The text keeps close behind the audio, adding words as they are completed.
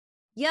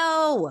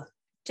Yo,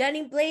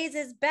 Jenny Blaze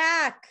is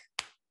back.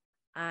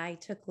 I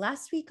took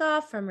last week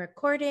off from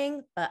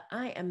recording, but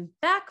I am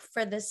back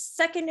for the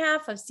second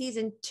half of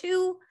season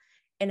 2,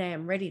 and I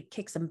am ready to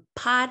kick some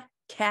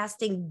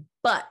podcasting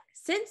butt.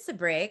 Since the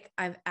break,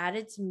 I've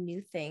added some new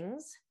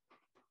things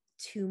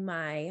to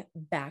my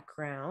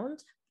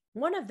background.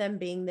 One of them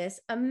being this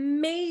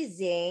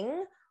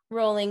amazing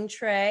rolling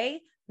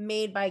tray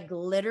made by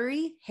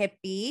Glittery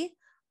Hippie.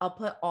 I'll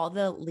put all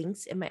the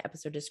links in my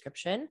episode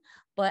description.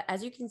 But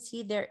as you can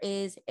see, there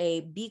is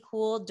a be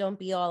cool, don't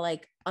be all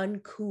like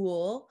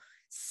uncool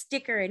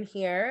sticker in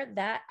here.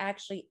 That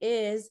actually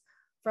is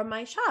from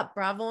my shop,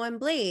 Bravo and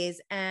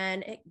Blaze.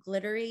 And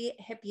Glittery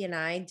Hippie and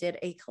I did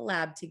a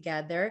collab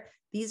together.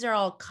 These are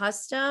all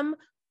custom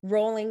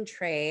rolling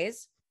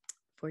trays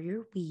for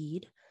your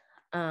weed.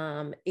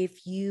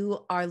 If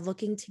you are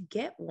looking to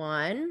get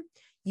one,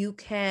 you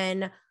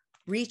can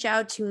reach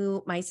out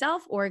to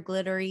myself or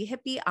Glittery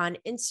Hippie on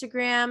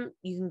Instagram.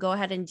 You can go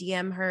ahead and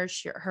DM her.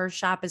 Her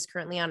shop is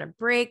currently on a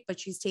break, but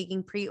she's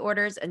taking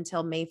pre-orders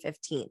until May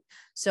 15th.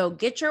 So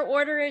get your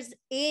orders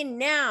in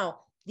now.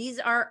 These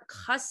are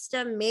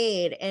custom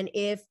made. And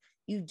if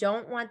you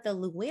don't want the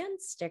Luann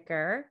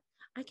sticker,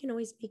 I can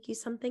always make you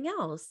something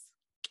else.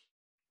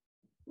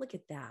 Look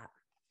at that.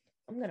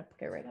 I'm going to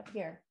put it right up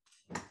here.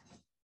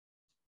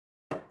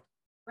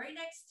 Right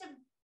next to,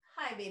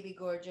 hi, baby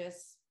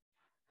gorgeous.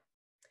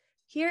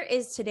 Here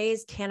is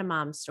today's Tana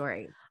Mom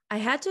story. I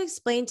had to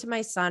explain to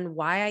my son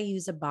why I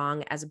use a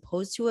bong as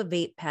opposed to a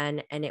vape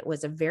pen, and it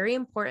was a very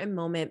important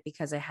moment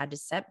because I had to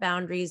set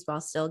boundaries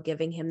while still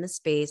giving him the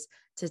space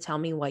to tell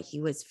me what he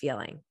was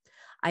feeling.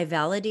 I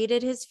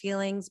validated his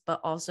feelings, but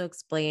also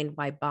explained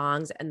why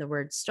bongs and the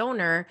word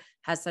stoner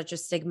has such a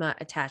stigma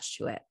attached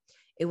to it.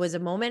 It was a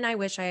moment I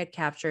wish I had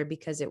captured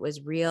because it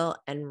was real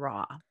and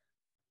raw.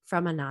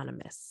 From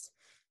Anonymous.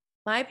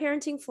 My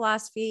parenting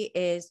philosophy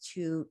is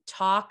to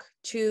talk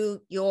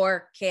to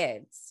your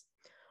kids,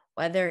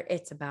 whether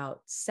it's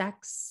about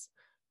sex,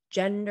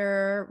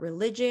 gender,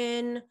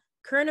 religion,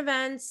 current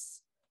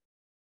events,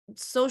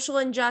 social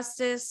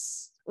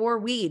injustice, or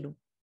weed,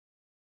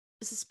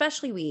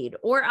 especially weed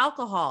or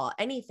alcohol,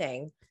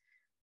 anything.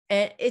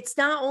 And it's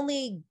not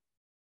only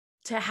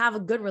to have a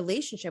good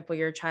relationship with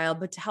your child,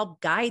 but to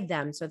help guide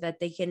them so that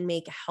they can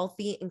make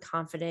healthy and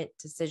confident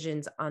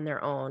decisions on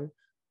their own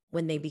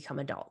when they become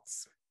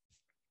adults.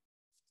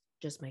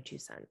 Just my 2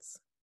 cents.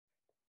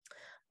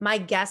 My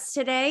guest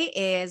today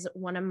is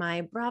one of my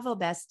Bravo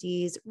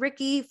besties,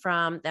 Ricky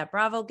from That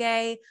Bravo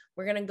Gay.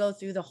 We're going to go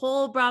through the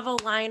whole Bravo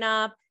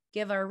lineup,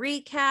 give our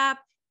recap,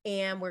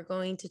 and we're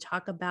going to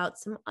talk about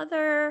some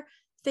other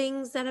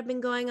things that have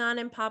been going on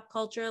in pop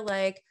culture,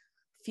 like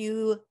a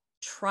few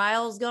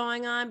trials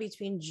going on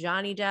between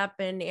Johnny Depp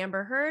and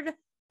Amber Heard,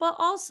 but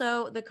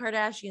also the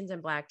Kardashians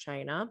and Blac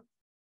Chyna.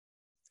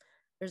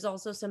 There's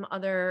also some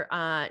other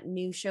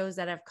new shows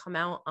that have come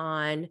out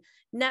on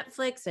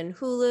Netflix and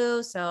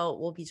Hulu, so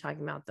we'll be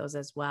talking about those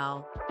as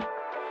well.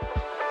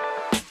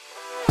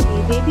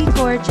 Hey, baby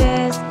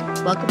gorgeous.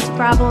 Welcome to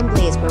Bravo and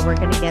Blaze, where we're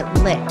going to get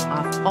lit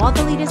off all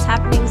the latest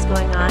happenings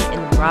going on in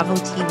the Bravo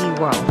TV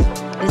world.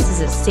 This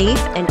is a safe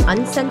and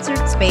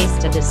uncensored space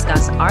to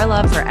discuss our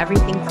love for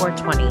everything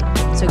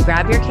 420. So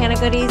grab your can of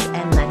goodies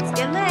and let's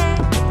get lit.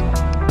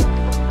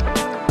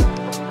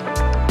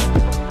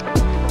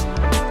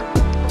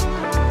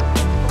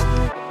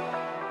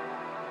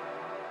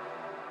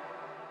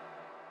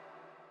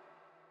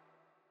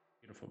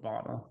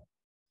 Bottle.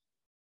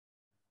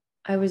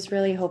 I was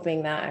really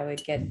hoping that I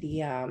would get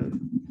the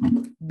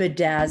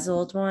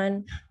bedazzled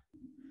one.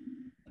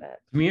 But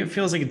I mean, it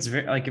feels like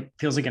it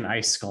feels like an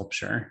ice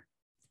sculpture.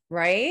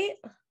 Right?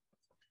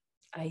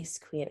 Ice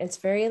Queen. It's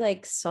very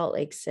like Salt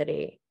Lake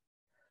City.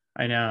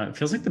 I know. It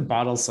feels like the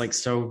bottle's like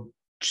so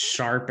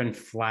sharp and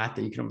flat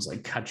that you can almost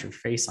like cut your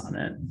face on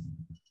it.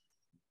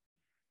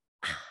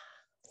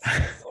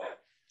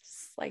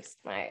 Sliced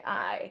my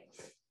eye.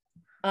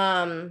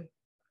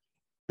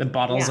 The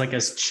bottle's like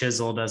as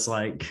chiseled as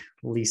like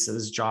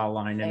Lisa's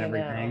jawline and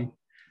everything. Know.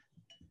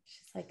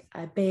 She's like,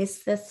 I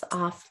based this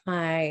off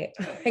my,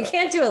 I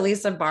can't do a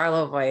Lisa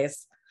Barlow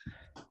voice.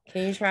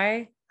 Can you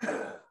try?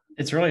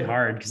 It's really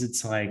hard because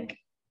it's like,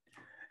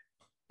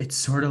 it's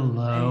sort of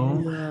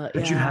low,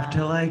 but you have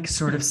to like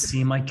sort of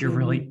seem like you're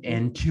really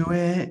into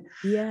it.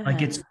 Yeah.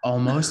 Like it's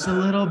almost a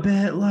little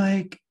bit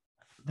like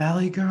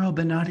Valley Girl,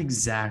 but not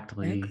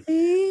exactly.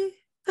 You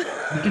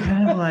can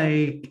kind of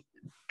like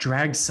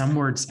drag some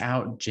words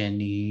out,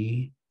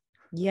 Jenny.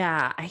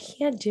 Yeah, I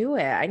can't do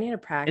it. I need to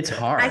practice. It's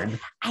hard.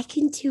 I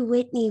can do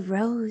Whitney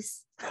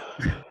Rose.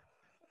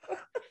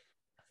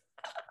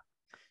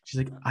 She's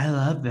like, I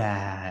love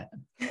that.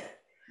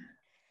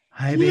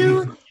 Hi,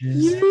 baby.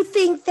 You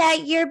think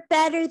that you're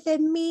better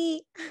than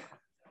me.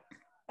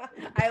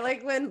 I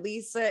like when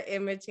Lisa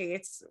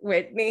imitates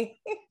Whitney.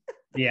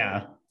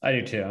 Yeah, I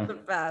do too. The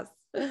best.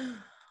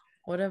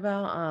 What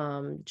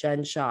about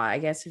Jen Shaw? I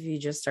guess if you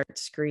just start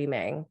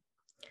screaming.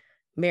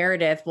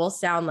 Meredith will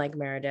sound like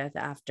Meredith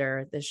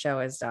after the show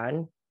is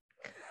done.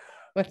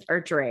 with her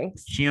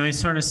drinks. She always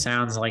sort of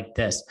sounds like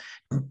this.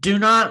 Do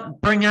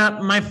not bring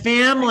up my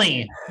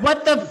family.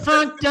 What the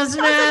fuck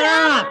doesn't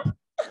add up?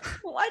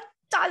 What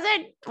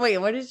doesn't? Wait,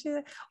 what did she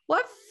say?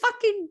 What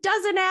fucking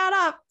doesn't add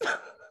up?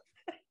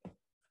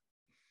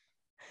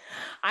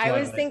 I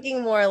was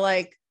thinking more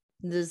like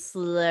the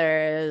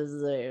slurs.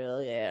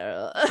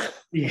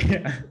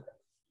 Yeah.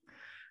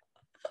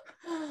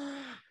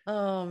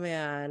 Oh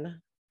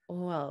man.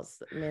 Who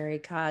else? Mary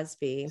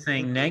Cosby.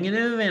 Saying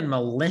negative and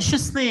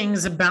malicious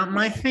things about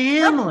my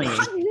family.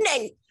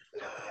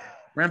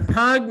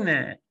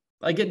 Repugnant.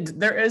 Like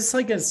there is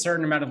like a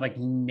certain amount of like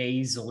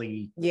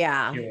nasally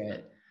to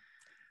it.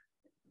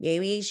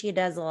 Maybe she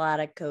does a lot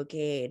of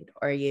cocaine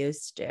or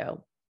used to.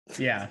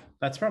 Yeah,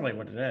 that's probably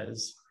what it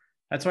is.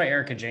 That's why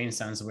Erica Jane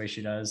sounds the way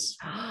she does.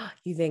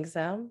 You think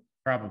so?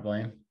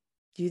 Probably.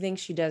 Do you think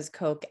she does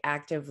coke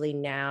actively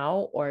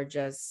now or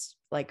just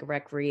like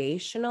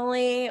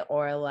recreationally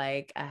or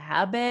like a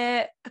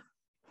habit?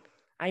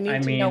 I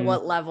need to know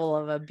what level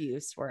of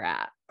abuse we're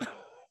at.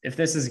 If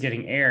this is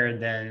getting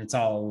aired, then it's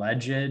all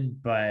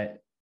alleged, but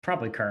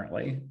probably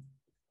currently.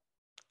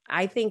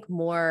 I think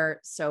more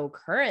so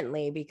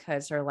currently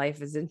because her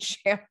life is in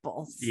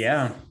shambles.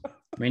 Yeah.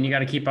 I mean, you got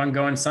to keep on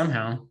going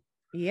somehow.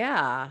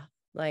 Yeah.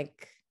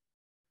 Like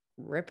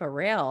rip a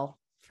rail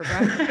for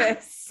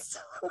breakfast.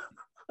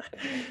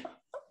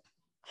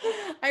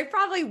 I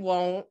probably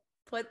won't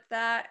put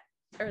that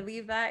or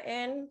leave that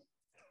in.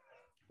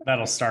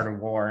 That'll start a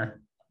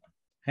war.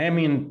 Hey, I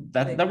mean,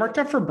 that worked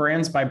out for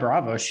Brands by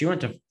Bravo. She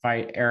went to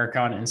fight Erica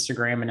on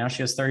Instagram and now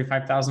she has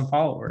 35,000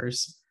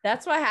 followers.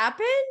 That's what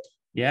happened?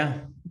 Yeah.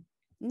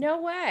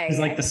 No way. It's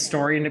like the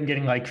story ended up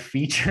getting like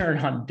featured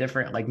on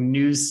different like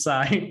news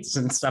sites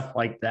and stuff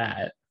like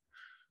that.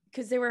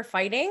 Because they were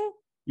fighting?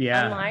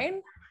 Yeah.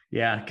 Online?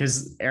 Yeah,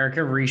 because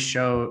Erica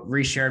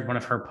reshared one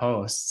of her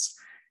posts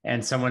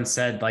and someone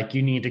said like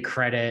you need to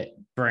credit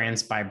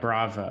Brands by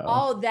Bravo.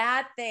 Oh,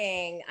 that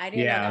thing. I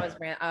didn't know that was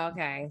Brand. Oh,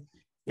 okay.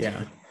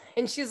 Yeah.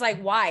 And she's like,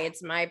 why?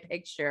 It's my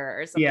picture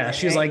or something. Yeah,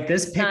 she's like,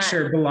 this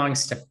picture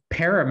belongs to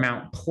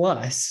Paramount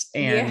Plus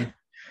and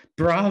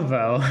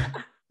Bravo.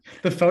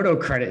 The photo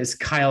credit is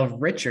Kyle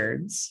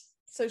Richards.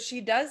 So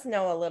she does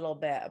know a little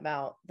bit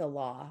about the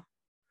law.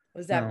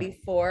 Was that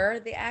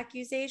before the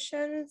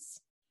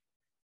accusations?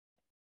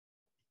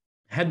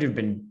 Had to have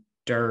been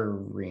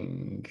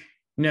during.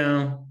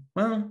 No.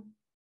 Well,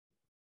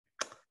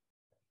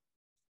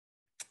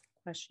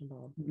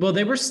 questionable. Well,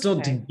 they were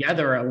still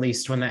together at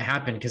least when that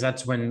happened, because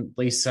that's when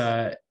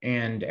Lisa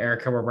and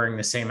Erica were wearing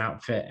the same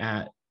outfit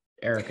at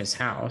Erica's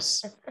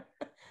house.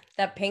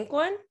 That pink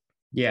one?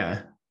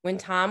 Yeah. When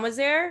Tom was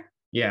there?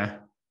 Yeah.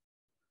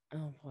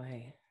 Oh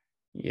boy.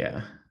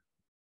 Yeah.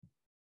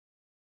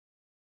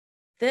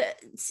 The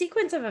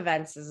sequence of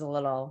events is a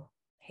little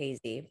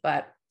hazy,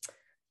 but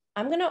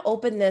I'm going to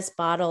open this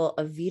bottle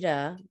of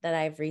Vita that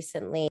I've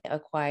recently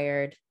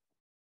acquired.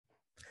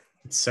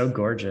 It's so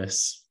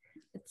gorgeous.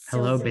 It's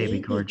hello, so baby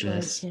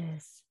gorgeous.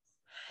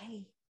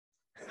 Hi.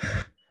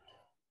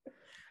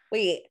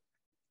 Wait.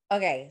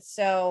 Okay.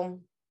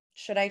 So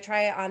should I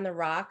try it on the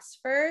rocks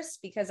first?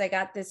 Because I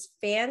got this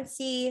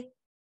fancy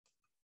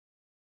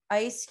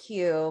ice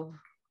cube.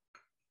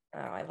 Oh,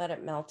 I let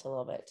it melt a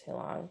little bit too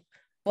long.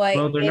 But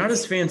well, they're not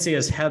as fancy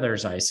as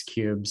Heather's ice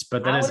cubes,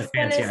 but that is a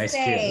fancy ice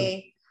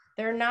cube.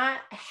 They're not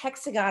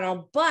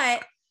hexagonal,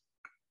 but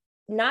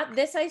not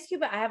this ice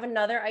cube, but I have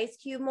another ice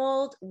cube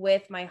mold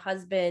with my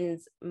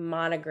husband's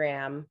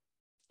monogram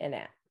in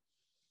it.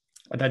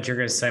 I thought you were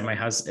going to say my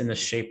husband in the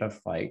shape of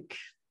like,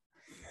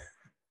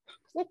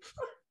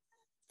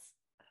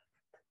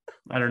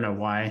 I don't know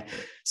why.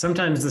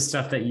 Sometimes the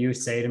stuff that you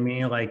say to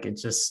me, like, it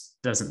just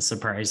doesn't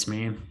surprise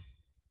me.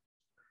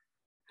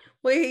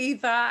 Wait, you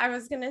thought I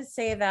was going to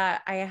say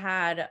that I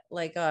had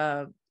like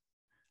a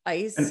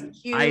ice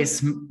cube?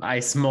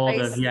 Ice mold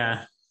of,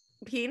 yeah.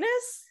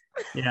 Penis?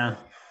 Yeah.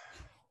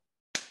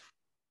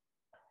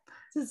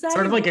 Does that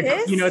sort of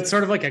exist? Like it's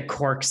sort of like a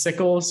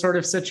corksicle sort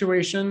of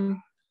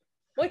situation.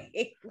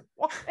 Wait,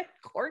 what?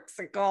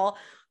 Corksicle?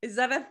 Is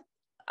that a,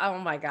 oh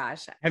my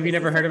gosh. Have you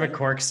never heard of a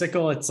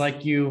corksicle? It's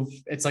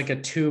like a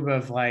tube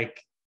of like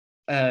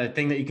a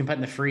thing that you can put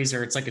in the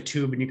freezer. It's like a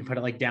tube and you can put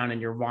it like down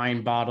in your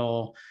wine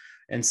bottle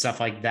and stuff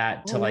like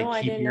that to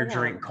keep your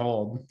drink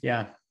cold.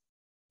 Yeah.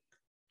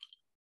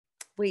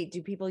 Wait,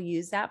 do people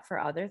use that for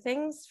other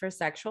things, for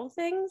sexual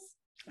things?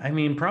 I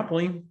mean,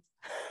 probably.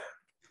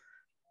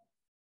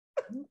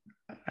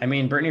 I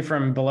mean, Brittany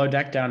from Below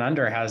Deck Down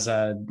Under has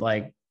a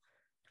like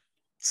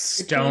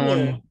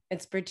stone.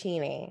 It's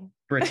Brittany.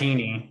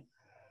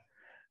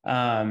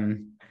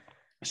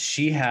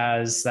 She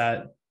has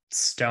that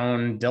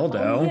stone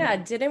dildo. Oh, yeah.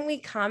 Didn't we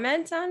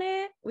comment on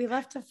it? We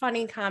left a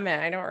funny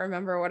comment. I don't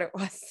remember what it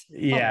was.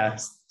 Yeah.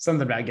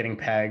 Something about getting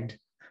pegged.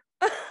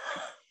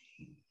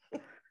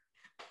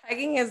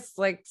 Pegging is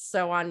like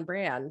so on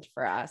brand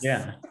for us.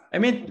 Yeah. I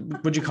mean,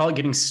 would you call it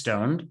getting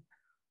stoned?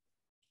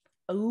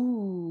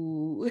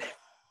 Ooh.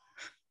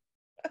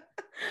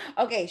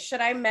 Okay. Should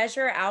I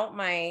measure out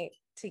my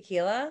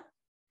tequila?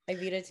 My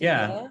Vita tequila?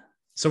 Yeah.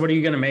 So what are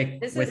you going to make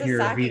This with is a your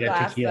sake Vita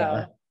glass,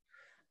 tequila?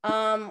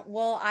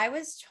 Well, I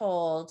was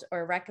told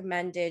or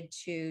recommended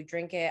to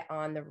drink it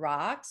on the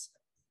rocks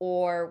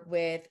or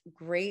with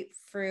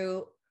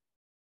grapefruit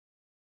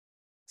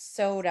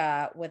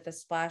soda with a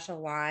splash of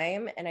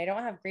lime. And I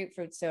don't have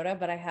grapefruit soda,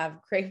 but I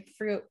have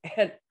grapefruit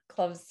and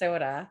club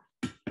soda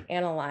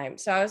and a lime.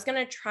 So I was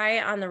going to try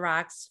it on the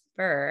rocks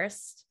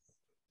first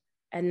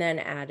and then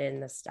add in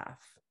the stuff.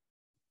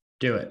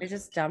 Do it. I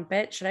just dump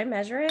it. Should I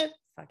measure it?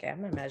 Fuck it.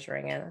 I'm not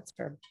measuring it. That's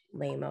for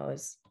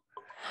lamos.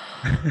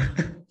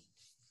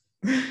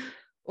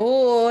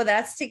 Oh,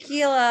 that's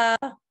tequila.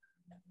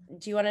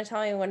 Do you want to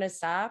tell me when to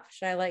stop?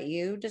 Should I let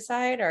you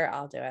decide or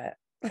I'll do it?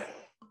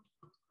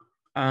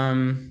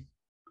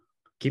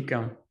 Keep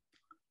going.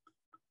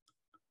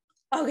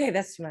 Okay,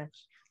 that's too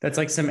much. That's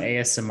like some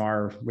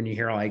ASMR when you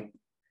hear like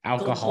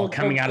alcohol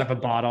coming out of a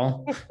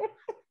bottle.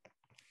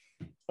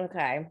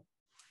 Okay.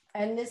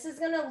 And this is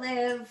going to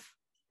live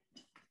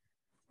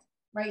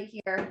right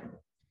here.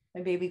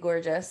 My baby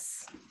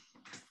gorgeous.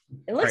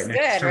 It looks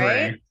good,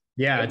 right?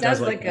 Yeah, it does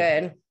look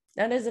good.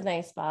 That is a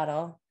nice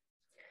bottle.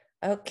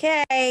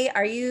 Okay.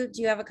 Do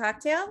you have a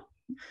cocktail?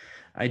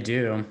 I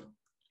do.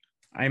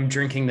 I'm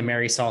drinking the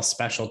Mary Saul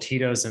Special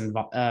Tito's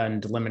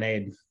and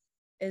lemonade.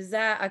 Is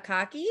that a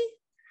cocky?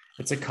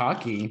 It's a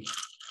cocky.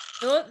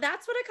 Oh,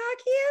 that's what a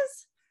cocky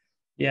is?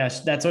 Yeah,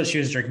 that's what she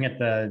was drinking at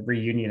the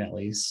reunion, at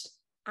least.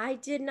 I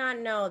did not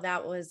know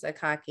that was a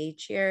cocky.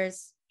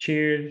 Cheers.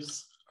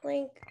 Cheers.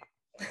 Clink.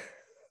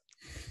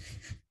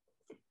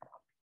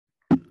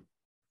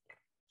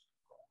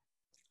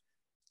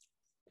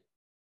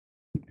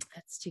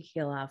 That's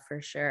tequila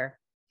for sure.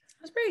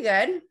 That's pretty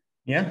good.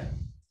 Yeah.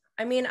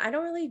 I mean, I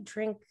don't really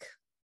drink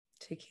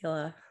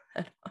tequila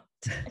at all.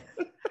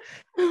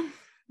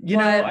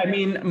 I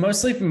mean,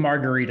 mostly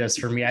margaritas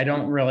for me. I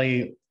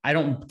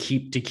don't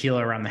keep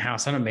tequila around the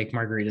house. I don't make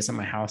margaritas at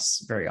my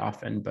house very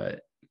often,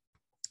 but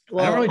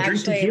I don't really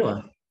drink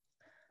tequila.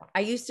 I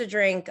used to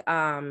drink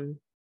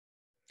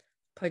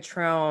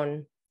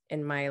Patron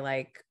in my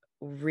like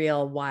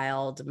real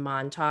wild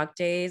Montauk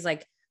days.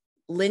 Like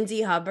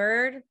Lindsay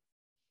Hubbard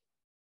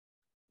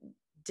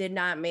did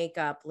not make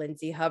up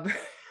Lindsay Hubbard.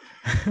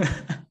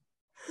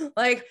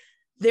 Like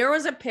there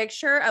was a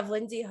picture of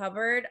Lindsay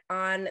Hubbard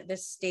on the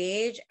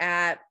stage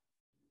at,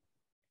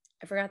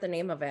 I forgot the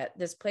name of it,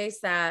 this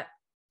place a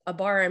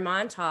bar in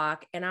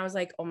Montauk. And I was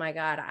like, oh my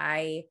God,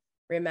 I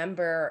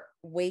remember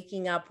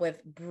waking up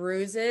with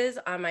bruises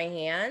on my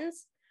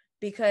hands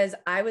because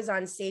I was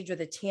on stage with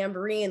a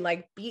tambourine,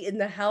 like beating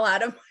the hell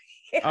out of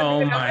my hand.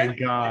 Oh my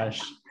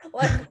gosh.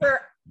 Like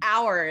for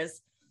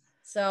hours.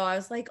 So I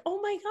was like,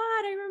 oh my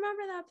God, I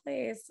remember that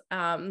place.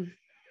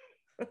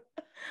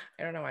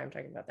 I don't know why I'm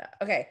talking about that.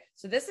 Okay,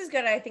 so this is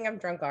good. I think I'm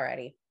drunk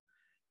already.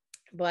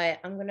 But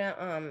I'm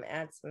gonna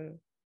add some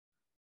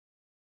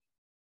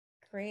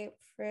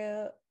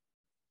grapefruit.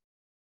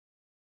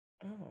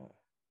 Oh,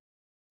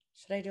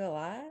 should I do a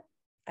lot?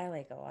 I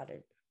like a lot of.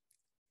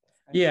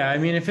 Yeah, I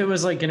mean, if it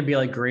was like going to be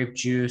like grape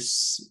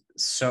juice,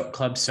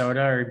 club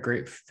soda or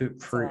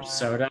grapefruit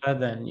soda,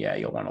 then yeah,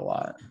 you'll want a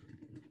lot.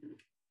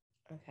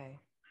 Okay,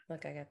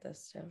 look, I got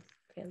this too.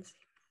 Fancy.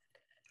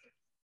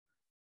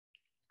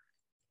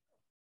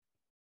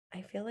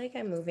 I feel like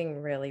I'm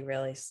moving really,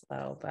 really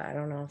slow, but I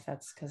don't know if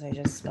that's because I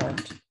just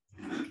smoked.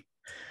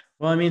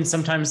 Well, I mean,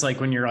 sometimes like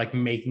when you're like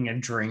making a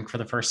drink for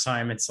the first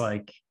time, it's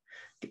like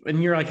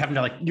when you're like having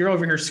to like, you're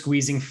over here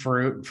squeezing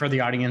fruit for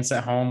the audience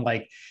at home.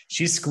 Like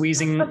she's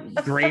squeezing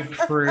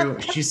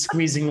grapefruit, she's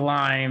squeezing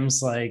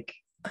limes. Like,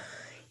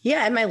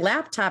 yeah. And my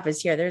laptop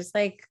is here. There's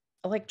like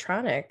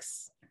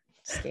electronics. I'm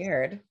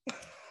scared.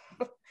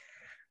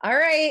 All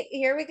right,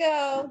 here we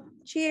go.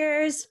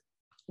 Cheers.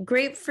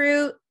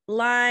 Grapefruit,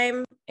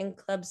 lime, and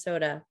club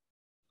soda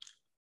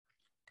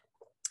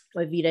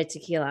with Vita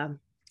tequila.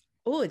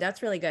 Oh,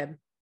 that's really good.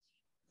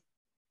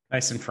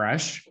 Nice and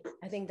fresh.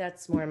 I think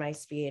that's more my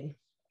speed.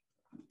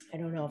 I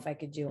don't know if I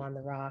could do on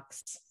the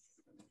rocks.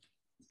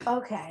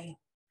 Okay.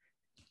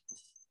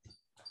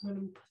 I'm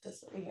going to put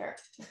this over here.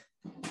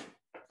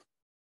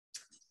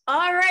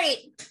 All right.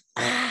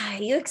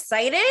 You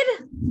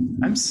excited?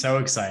 I'm so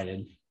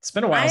excited. It's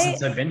been a while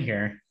since I've been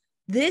here.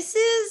 This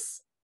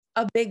is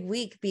a big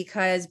week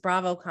because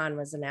BravoCon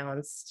was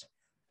announced.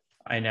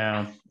 I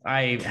know.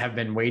 I have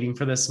been waiting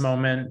for this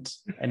moment,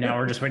 and now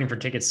we're just waiting for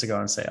tickets to go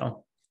on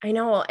sale. I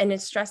know, and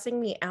it's stressing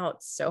me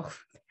out so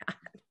bad.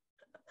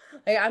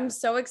 Like I'm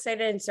so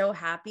excited and so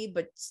happy,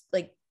 but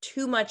like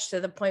too much to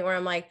the point where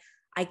I'm like,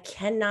 I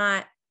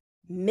cannot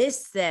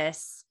miss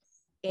this,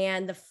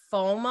 and the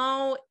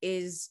FOMO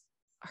is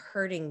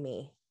hurting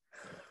me.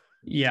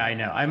 Yeah, I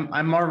know.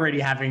 I'm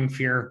already having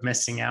fear of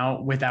missing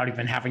out without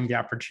even having the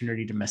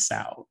opportunity to miss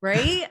out.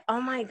 Right?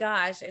 Oh my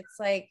gosh, it's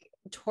like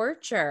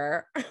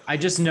torture. I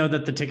just know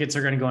that the tickets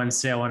are going to go on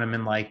sale when I'm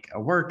in like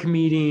a work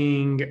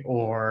meeting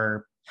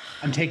or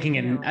I'm taking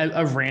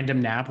a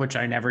random nap, which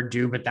I never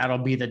do, but that'll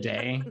be the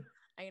day.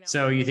 I know.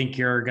 So you think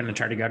you're going to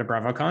try to go to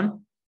BravoCon?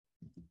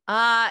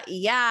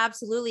 Yeah,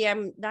 absolutely.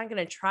 I'm not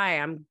going to try.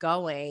 I'm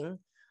going.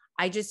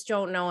 I just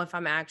don't know if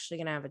I'm actually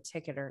going to have a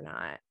ticket or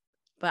not.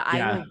 but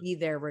I will be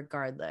there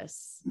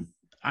regardless.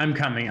 I'm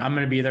coming. I'm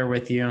going to be there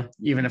with you,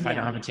 even if I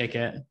don't have a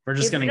ticket. We're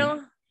just going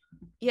to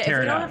if we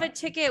don't have a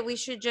ticket, we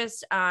should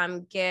just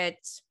get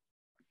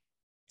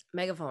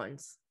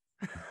megaphones.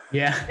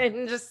 Yeah.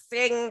 And just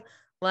sing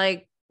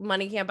like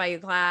Money Can't Buy You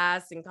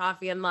Class and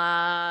Coffee and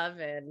Love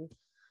and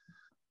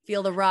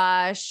Feel the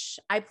Rush.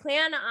 I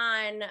plan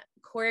on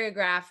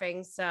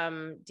choreographing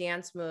some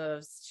dance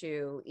moves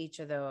to each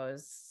of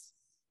those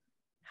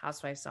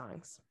Housewives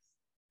songs.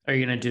 Are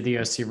you going to do the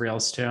OC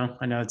Reels too?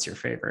 I know it's your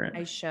favorite.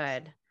 I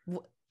should.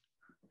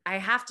 I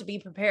have to be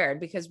prepared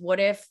because what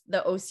if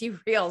the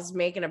OC Reels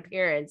make an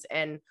appearance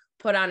and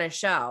put on a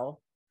show?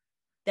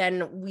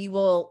 Then we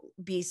will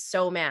be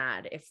so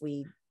mad if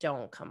we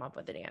don't come up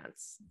with a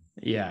dance.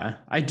 Yeah.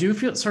 I do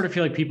feel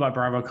like people at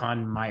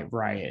BravoCon might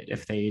riot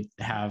if they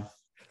have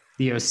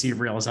the OC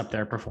Reels up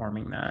there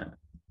performing that.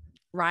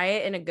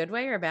 Riot in a good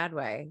way or a bad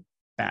way?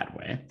 Bad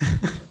way.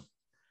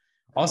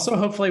 Also,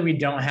 hopefully we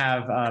don't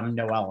have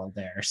Noella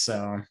there.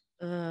 So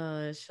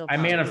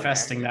I'm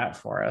manifesting that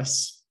for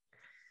us.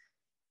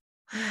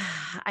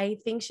 I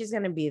think she's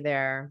going to be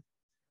there.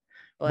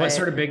 What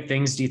sort of big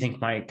things do you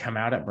think might come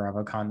out at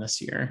BravoCon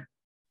this year?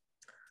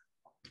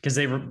 Because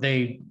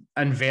they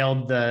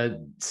unveiled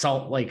the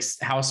Salt Lake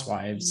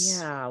Housewives.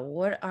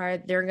 Yeah,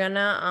 they're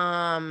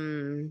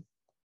gonna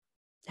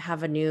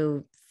have a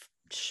new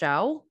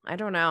show? I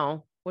don't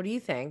know. What do you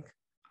think?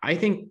 I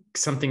think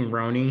something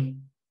RHONY.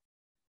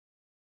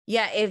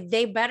 Yeah, if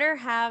they better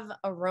have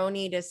a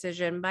RHONY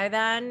decision by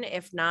then.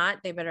 If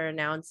not, they better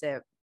announce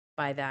it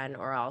by then,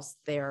 or else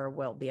there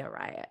will be a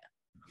riot.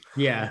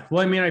 Yeah.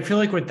 Well, I mean, I feel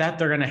like with that,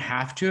 they're going to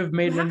have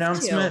made an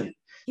announcement.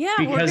 Yeah,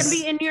 we're going to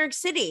be in New York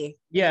City.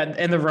 Yeah.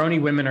 And the RHONY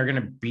women are going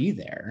to be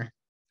there.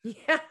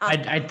 Yeah.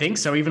 I think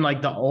so. Even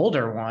like the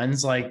older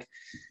ones, like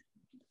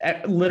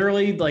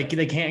literally, like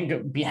they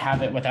can't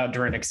have it without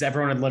Dorinda, because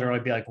everyone would literally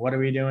be like, what are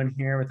we doing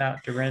here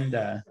without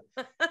Dorinda?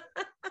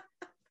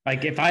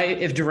 Like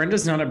if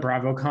Dorinda's not at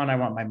BravoCon, I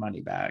want my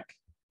money back.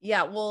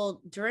 Yeah.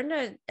 Well,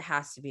 Dorinda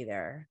has to be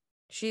there.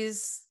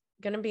 She's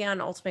going to be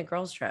on Ultimate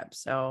Girls Trip.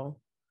 So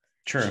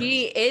true.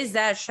 She is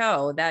that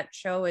show. That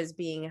show is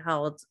being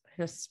held.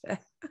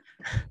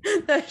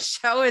 The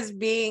show is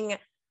being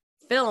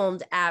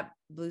filmed at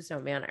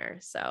Bluestone Manor.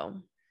 So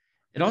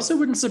it also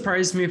wouldn't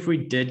surprise me if we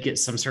did get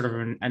some sort of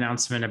an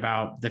announcement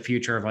about the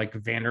future of like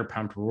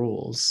Vanderpump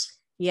Rules.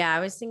 Yeah, I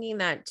was thinking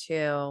that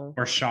too.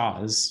 Or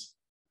Shahs.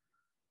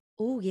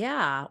 Oh,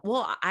 yeah.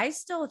 Well, I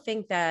still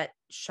think that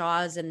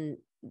Shahs and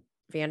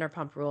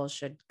Vanderpump Rules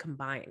should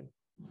combine.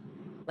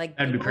 Like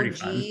that'd be pretty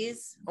fun.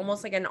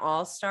 Almost like an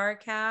all-star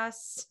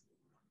cast.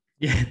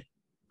 Yeah.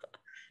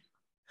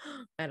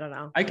 I don't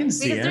know. I can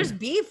see because it. There's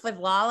beef with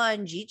Lala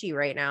and Gigi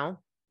right now.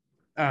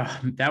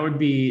 That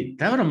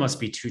would almost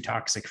be too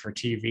toxic for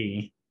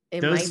TV.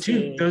 Those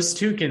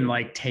two can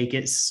like take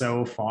it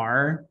so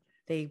far.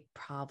 They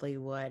probably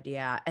would,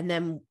 yeah. And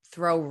then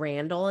throw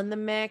Randall in the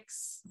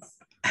mix.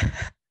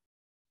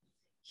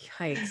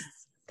 Yikes.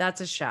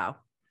 That's a show.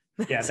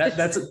 Yeah,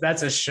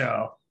 that's a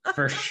show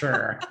for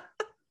sure.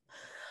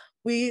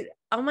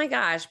 Oh my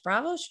gosh,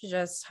 Bravo should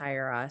just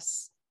hire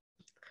us.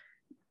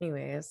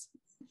 Anyways,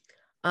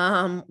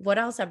 what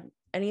else?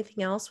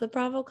 Anything else with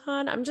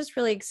BravoCon? I'm just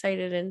really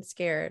excited and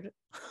scared.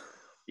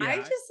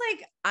 Yeah.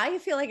 I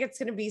feel like it's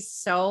gonna be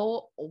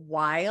so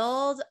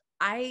wild.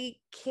 I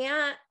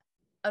can't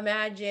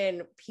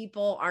imagine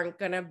people aren't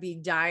gonna be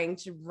dying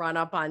to run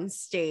up on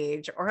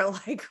stage or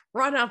like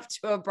run up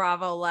to a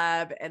Bravo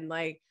Leb and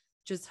like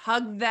just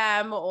hug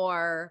them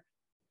or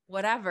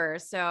whatever.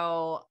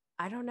 So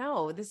I don't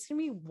know. This is gonna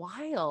be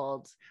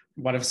wild.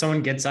 What if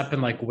someone gets up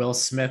and like Will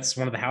Smith's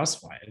one of the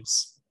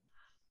housewives?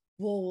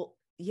 Well,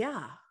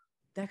 yeah,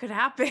 that could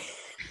happen.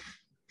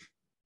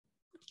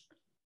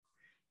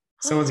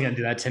 Someone's gonna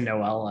do that to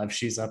Noella if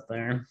she's up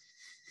there.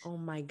 Oh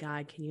my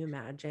God, can you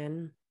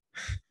imagine?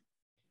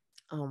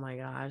 Oh my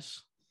gosh.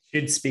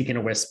 She'd speak in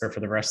a whisper for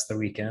the rest of the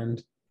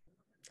weekend.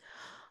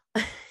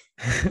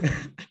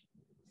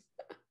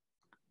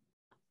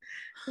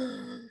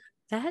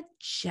 That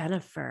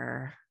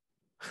Jennifer.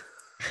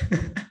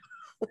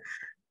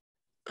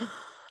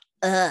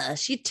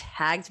 She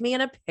tagged me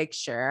in a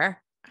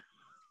picture.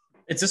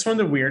 It's just one of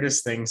the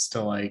weirdest things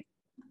to like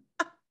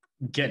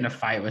get in a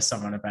fight with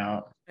someone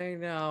about. I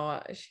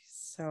know, she's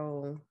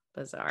so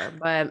bizarre.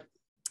 But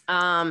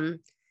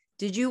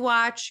did you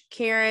watch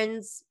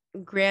Karen's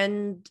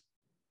Grand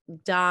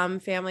Dame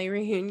family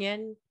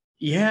reunion?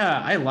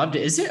 Yeah, I loved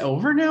it. Is it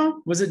over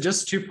now? Was it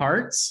just 2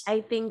 parts?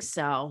 I think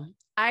so.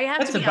 I have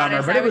That's to be a bummer,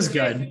 honest, but it was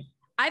good.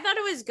 I thought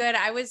it was good.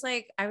 I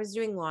was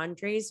doing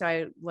laundry, so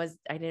I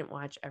didn't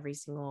watch every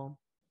single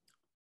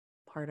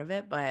part of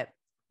it, but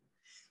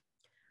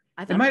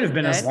I thought it might have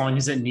been as long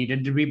as it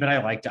needed to be, but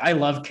I liked it. I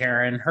love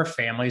Karen. Her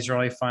family's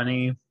really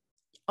funny.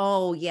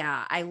 Oh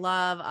yeah. I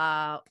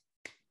love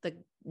the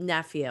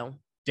nephew.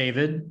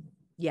 David?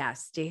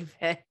 Yes,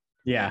 David.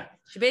 Yeah.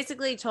 She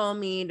basically told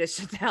me to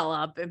shut the hell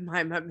up and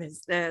mind my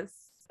business.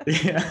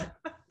 Yeah.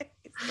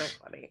 It's so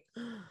funny.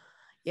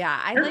 Yeah,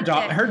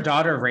 her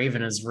daughter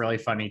Raven is really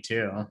funny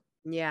too.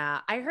 Yeah,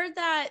 I heard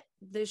that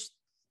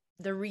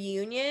the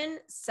reunion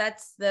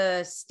sets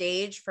the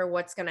stage for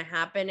what's going to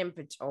happen in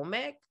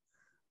Potomac,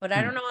 but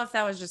I don't know if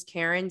that was just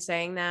Karen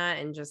saying that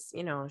and just,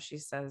 she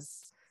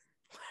says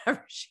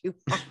whatever she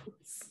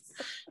wants.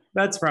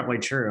 That's probably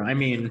true. I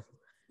mean,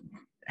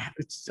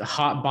 it's a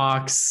hot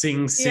box,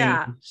 sing.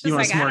 Yeah, she's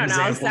like, I don't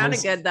know. It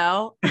sounded good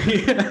though.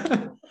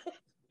 Yeah.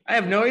 I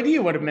have no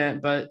idea what it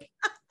meant, but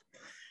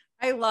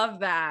I love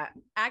that.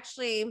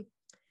 Actually,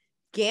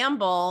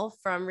 Gamble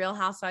from Real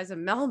Housewives of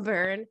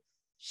Melbourne,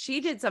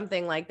 she did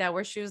something like that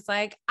where she was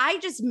like, I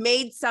just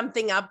made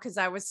something up because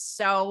I was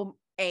so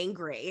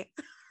angry.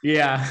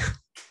 Yeah.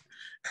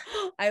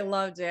 I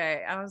loved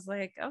it. I was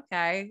like,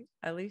 okay,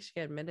 at least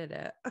she admitted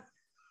it.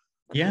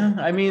 Yeah,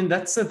 I mean,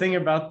 that's the thing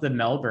about the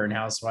Melbourne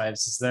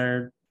housewives is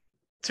they're,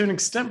 to an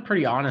extent,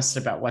 pretty honest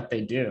about what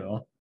they do.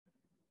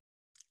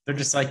 They're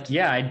just like,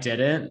 yeah, I did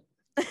it.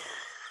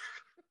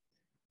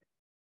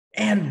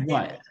 And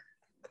what?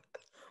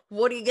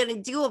 What are you going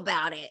to do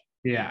about it?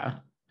 Yeah.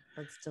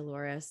 That's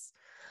Dolores.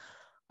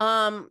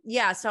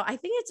 Yeah, so I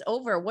think it's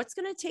over. What's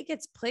going to take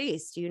its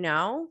place? Do you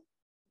know?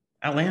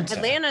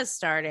 Atlanta's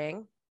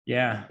starting.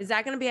 Yeah. Is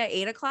that going to be at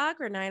 8:00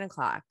 or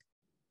 9:00?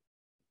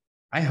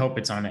 I hope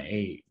it's on at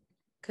 8.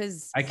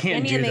 Because I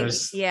can't do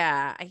those.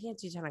 Yeah, I can't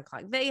do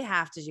 10:00. They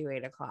have to do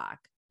 8:00.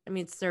 I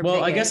mean, it's their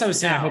Well, I guess I was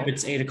saying I hope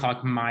it's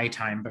 8:00 my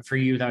time, but for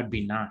you, that would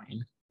be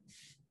 9.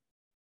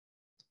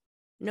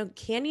 No,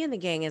 Kandi and the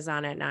Gang is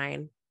on at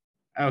 9.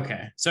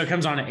 Okay. So it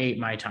comes on at 8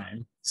 my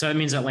time. So it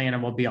means Atlanta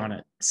will be on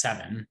at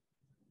 7.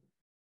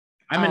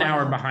 I'm an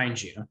hour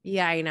behind you.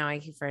 Yeah, I know. I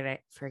keep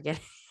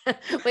forgetting.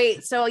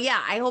 Wait, so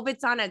yeah, I hope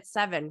it's on at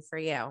 7 for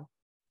you.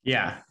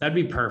 Yeah, that'd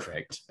be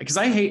perfect. Because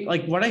I hate,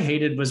 like, what I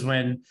hated was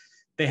when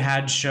they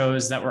had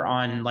shows that were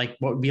on like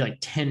what would be like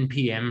 10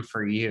 p.m.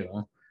 for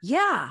you.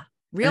 Yeah.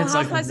 Real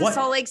Housewives of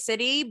Salt Lake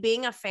City,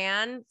 being a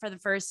fan for the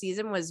first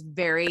season was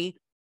very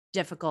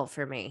difficult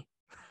for me.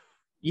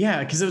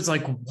 Yeah, because it was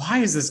like, why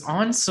is this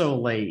on so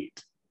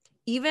late?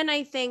 Even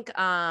I think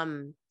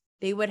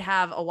they would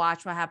have a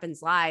Watch What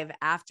Happens Live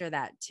after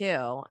that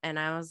too. And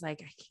I was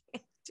like, I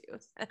can't do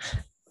this.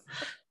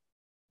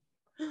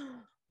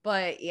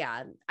 But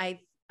yeah,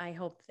 I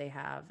hope they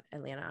have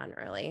Atlanta on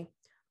early.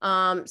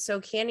 So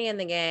Kandi and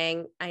the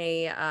Gang,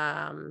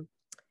 I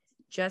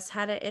just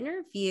had an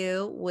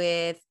interview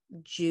with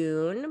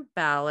June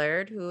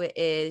Ballard, who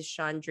is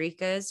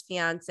Chandrika's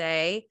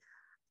fiance.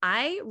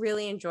 I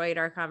really enjoyed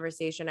our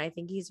conversation. I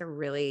think he's a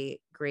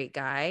really great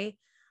guy.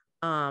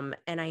 And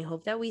I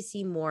hope that we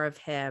see more of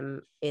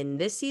him in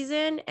this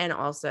season and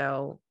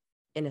also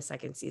in a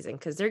second season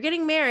because they're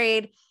getting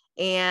married.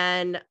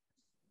 And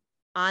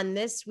on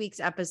this week's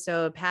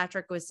episode,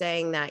 Patrick was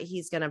saying that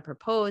he's going to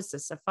propose to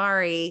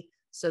Safari.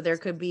 So there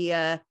could be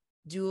a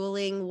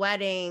dueling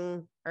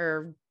wedding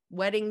or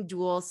wedding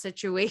duel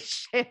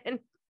situation.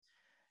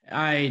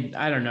 I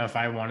don't know if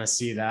I want to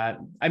see that.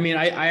 I mean,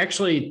 I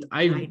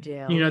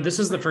do. This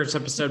is the first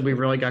episode we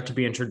really got to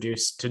be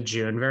introduced to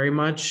June very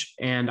much.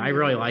 And I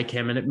really like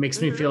him. And it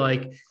makes me feel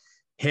like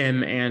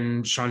him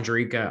and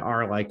Chandrika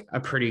are like a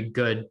pretty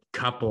good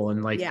couple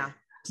and like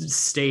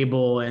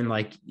stable. And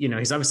like,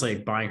 he's obviously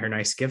like buying her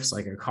nice gifts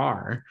like a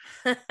car.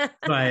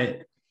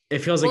 But it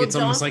feels like it's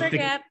almost like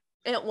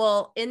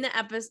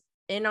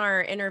in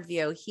our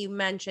interview, he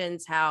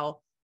mentions how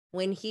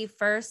when he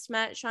first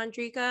met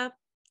Chandrika,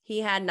 he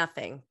had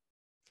nothing.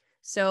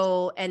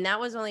 So, and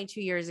that was only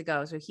 2 years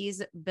ago. So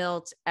he's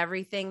built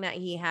everything that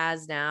he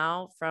has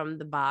now from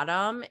the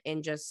bottom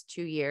in just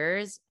 2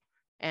 years.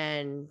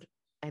 And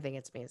I think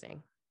it's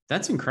amazing.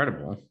 That's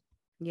incredible.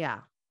 Yeah.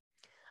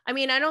 I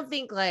mean, I don't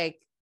think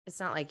it's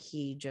not like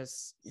he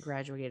just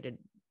graduated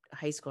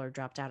high school or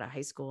dropped out of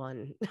high school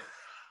and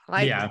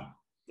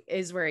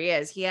is where he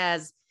is. He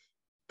has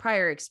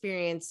prior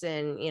experience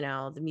in,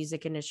 the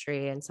music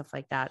industry and stuff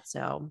like that.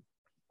 So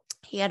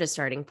he had a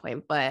starting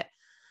point, but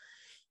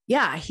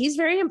yeah, he's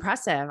very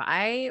impressive.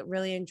 I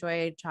really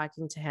enjoyed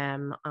talking to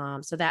him.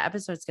 So that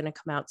episode's going to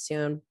come out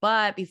soon.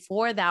 But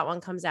before that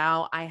one comes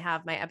out, I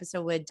have my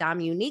episode with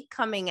Dominique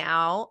coming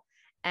out.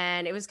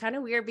 And it was kind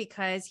of weird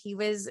because he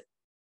was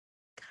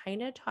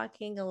kind of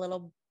talking a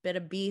little bit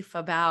of beef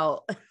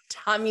about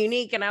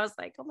Dominique. And I was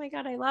like, oh my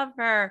God, I love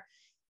her.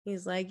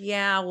 He's like,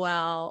 yeah,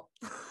 well.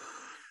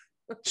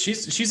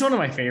 She's one of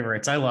my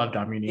favorites. I love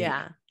Dominique.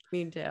 Yeah,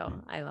 me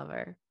too. I love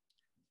her.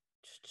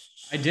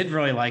 I did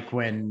really like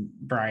when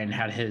Brian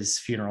had his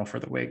funeral for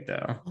the wig,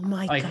 though. Oh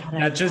my God.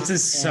 That just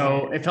is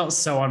it felt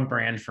so on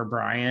brand for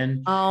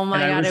Brian. Oh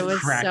my God. It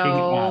was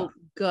so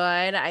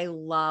good. I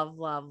love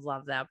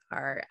that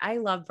part. I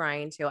love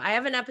Brian too. I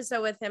have an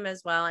episode with him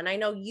as well. And I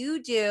know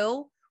you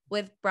do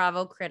with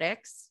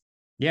BravoCritics.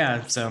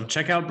 Yeah. So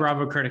check out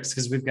BravoCritics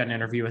because we've got an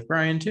interview with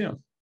Brian too.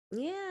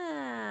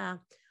 Yeah.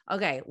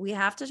 Okay. We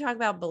have to talk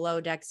about Below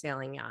Deck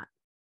Sailing Yacht.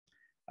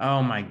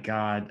 Oh my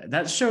God.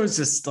 That show is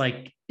just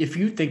like, if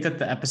you think that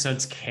the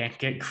episodes can't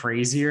get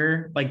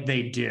crazier, like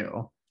they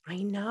do. I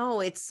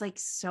know. It's like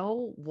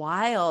so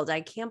wild.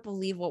 I can't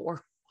believe what we're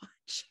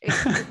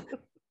watching.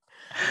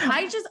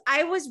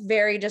 I was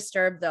very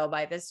disturbed though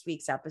by this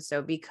week's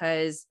episode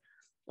because,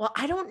 well,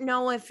 I don't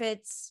know if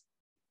it's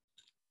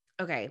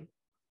okay.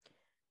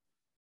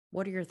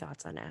 What are your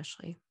thoughts on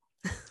Ashley?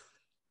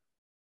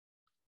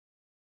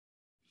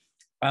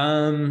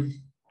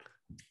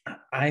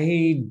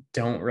 I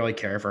don't really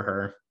care for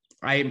her.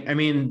 I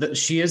mean,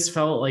 she has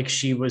felt like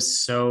she was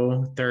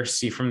so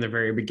thirsty from the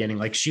very beginning.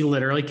 Like she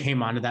literally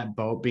came onto that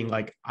boat being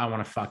like, I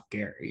want to fuck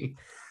Gary.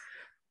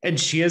 And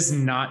she has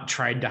not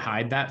tried to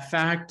hide that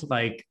fact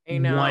like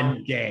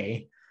one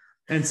day.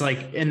 And it's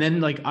like, and then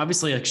like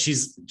obviously like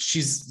she's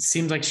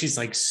seems like she's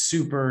like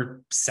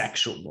super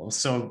sexual.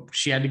 So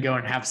she had to go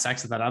and have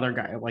sex with that other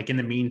guy, like in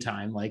the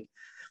meantime, like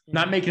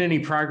not making any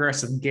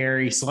progress with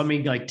Gary. So let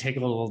me like take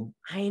a little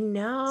I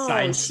know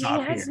side she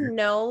stop has here.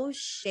 no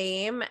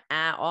shame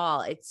at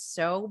all. It's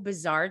so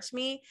bizarre to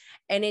me.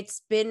 And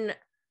it's been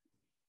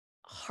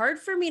hard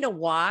for me to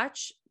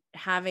watch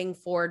having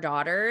 4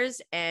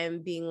 daughters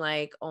and being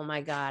like, oh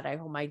my God, I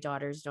hope my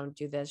daughters don't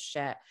do this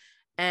shit.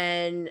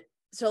 And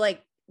so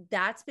like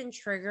that's been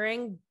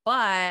triggering,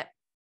 but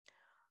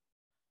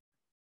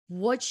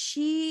what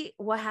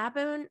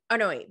happened? Oh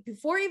no, wait,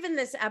 before even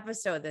this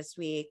episode this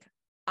week,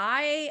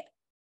 I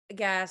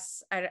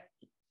guess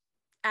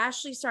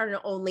Ashley started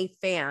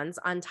OnlyFans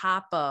on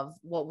top of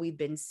what we've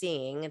been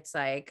seeing. It's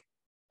like,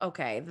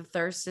 okay, the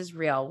thirst is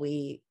real.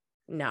 We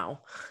know.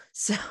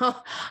 So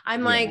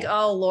I'm like,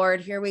 oh Lord,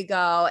 here we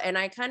go. And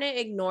I kind of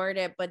ignored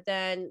it, but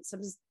then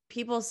some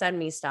people send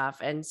me stuff.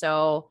 And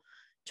so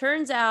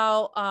turns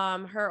out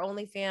her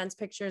OnlyFans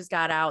pictures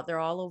got out. They're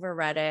all over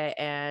Reddit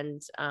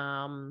and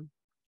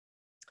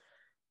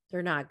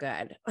they're not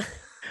good.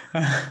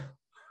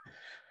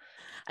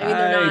 I mean,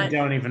 I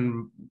don't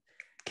even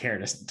care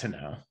to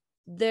know.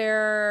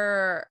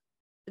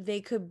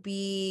 They could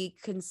be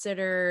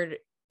considered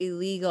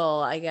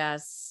illegal, I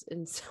guess,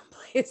 in some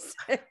places.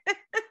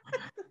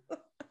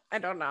 I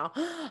don't know.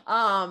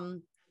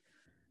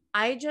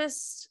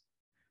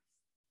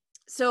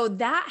 So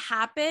that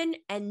happened.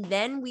 And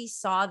then we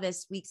saw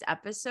this week's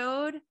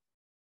episode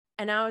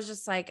and I was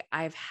just like,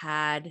 I've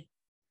had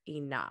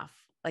enough.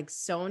 Like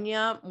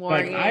Sonia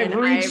Morgan, like, I've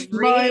reached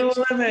my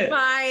limit.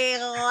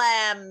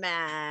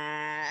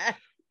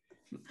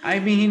 I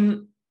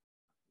mean,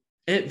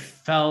 it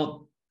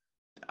felt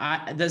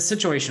the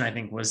situation I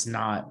think was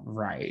not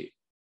right.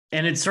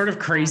 And it's sort of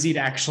crazy to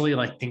actually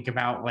like think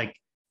about like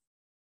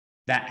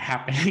that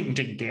happening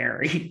to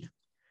Gary.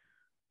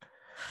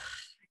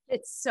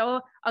 It's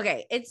so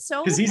okay. It's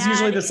so because he's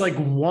usually this like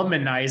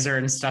womanizer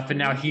and stuff, and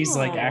now he's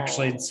like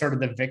actually sort of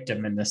the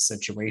victim in this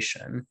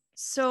situation.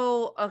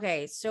 So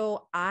okay,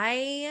 so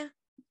I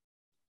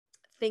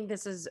think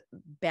this is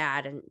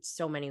bad in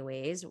so many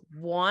ways.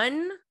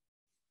 One,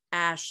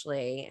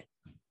 Ashley,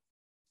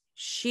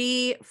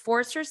 she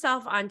forced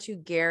herself onto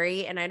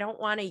Gary, and I don't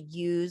want to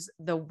use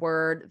the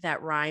word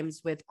that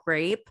rhymes with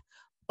grape,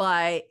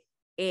 but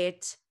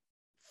it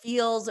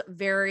feels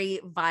very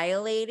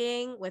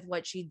violating with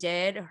what she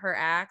did, her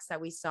acts that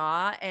we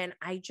saw. And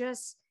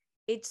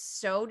it's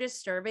so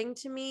disturbing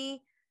to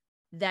me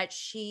that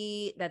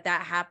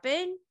that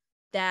happened,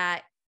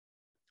 that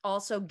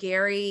also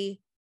Gary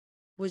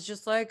was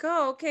just like,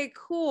 oh, okay,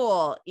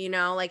 cool. You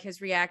know, like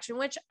his reaction,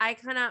 which I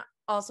kind of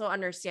also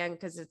understand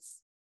because it's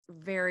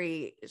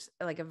very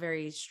like a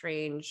very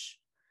strange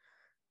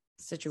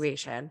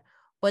situation.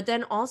 But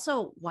then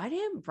also, why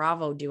didn't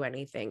Bravo do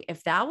anything?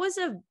 If that was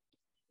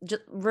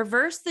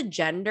reverse the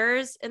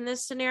genders in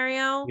this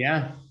scenario,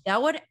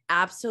 that would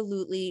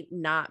absolutely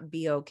not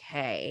be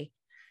okay.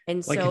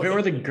 And like so if it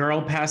were the girl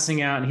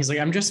passing out and he's like,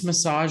 I'm just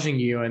massaging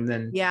you, and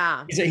then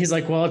he's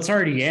like, well, it's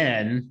already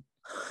in.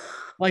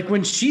 Like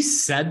when she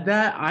said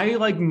that, I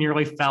like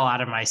nearly fell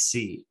out of my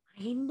seat.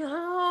 I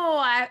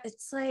know.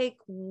 It's like,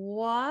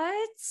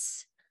 what?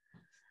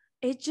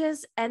 It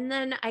just, and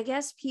then I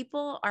guess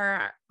people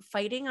are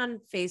fighting on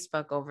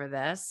Facebook over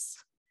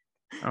this,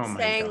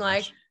 saying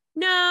like,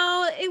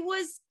 no, it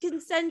was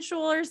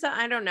consensual or something.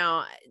 I don't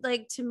know.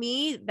 Like to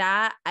me,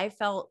 that I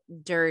felt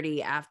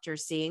dirty after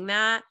seeing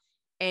that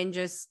and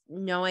just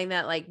knowing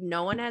that like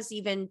no one has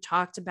even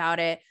talked about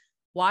it.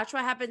 Watch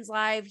What Happens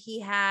Live.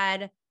 He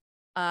had,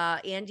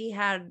 Andy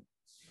had,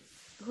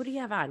 who do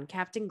you have on?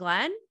 Captain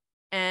Glenn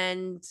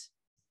and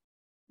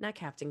not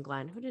Captain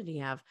Glenn. Who did he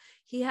have?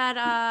 He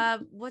had,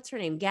 what's her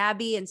name?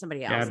 Gabby and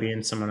somebody else. Gabby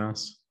and someone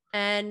else.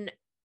 And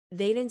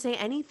they didn't say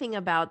anything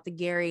about the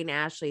Gary and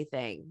Ashley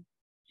thing.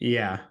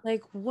 Yeah.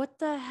 Like, what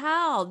the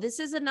hell? This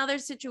is another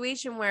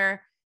situation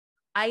where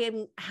I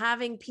am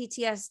having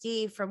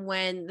PTSD from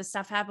when the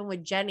stuff happened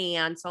with Jenny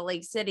on Salt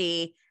Lake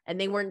City and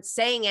they weren't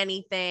saying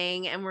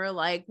anything. And we're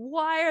like,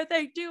 why are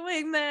they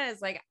doing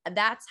this? Like,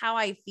 that's how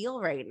I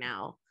feel right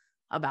now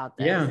about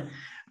this. Yeah.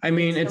 I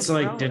mean, it's so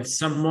like, gross. Did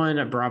someone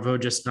at Bravo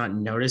just not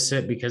notice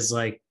it? Because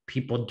like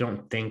people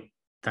don't think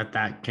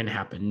that can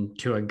happen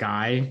to a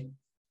guy.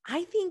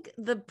 I think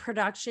the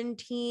production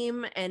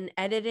team and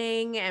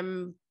editing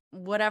and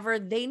whatever,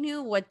 they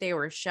knew what they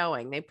were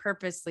showing. They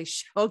purposely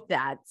showed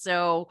that.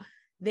 So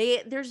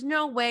there's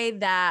no way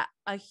that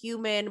a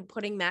human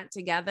putting that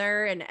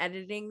together and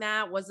editing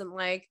that wasn't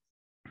like,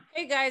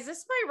 hey guys,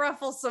 this might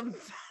ruffle some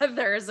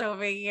feathers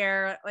over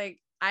here. Like,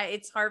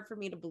 it's hard for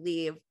me to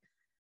believe,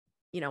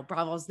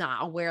 Bravo's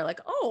not aware,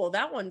 like, oh,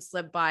 that one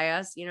slipped by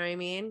us. You know what I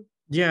mean?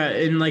 Yeah.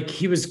 And like,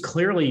 he was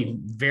clearly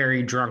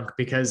very drunk,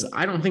 because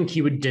I don't think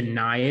he would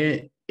deny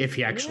it if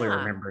he actually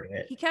remembered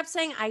it. He kept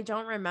saying, I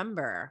don't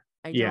remember.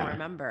 I don't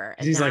remember.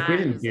 And he's like, we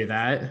didn't do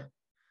that.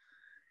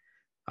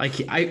 Like,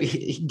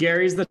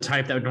 Gary's the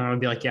type that would normally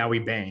be like, yeah, we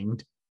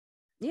banged.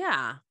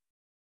 Yeah.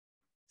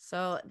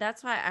 So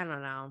that's why, I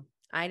don't know.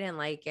 I didn't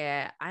like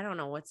it. I don't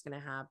know what's going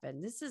to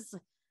happen.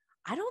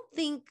 I don't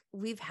think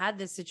we've had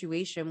this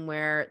situation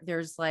where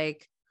there's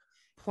like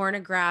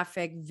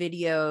pornographic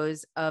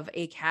videos of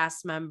a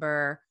cast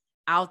member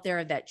out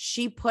there that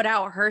she put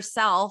out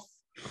herself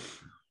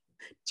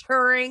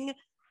during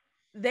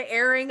the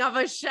airing of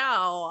a show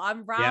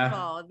on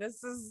Bravo. Yeah.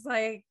 This is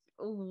like,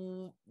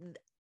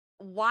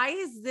 why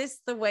is this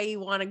the way you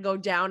want to go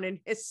down in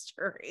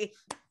history?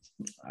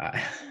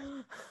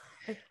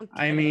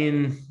 I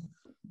mean,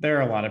 there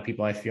are a lot of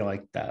people I feel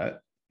like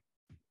that.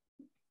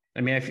 I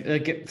mean, I feel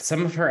like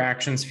some of her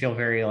actions feel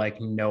very like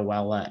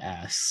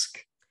Noella-esque.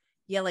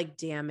 Yeah, like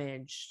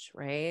damaged,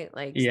 right?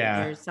 Like,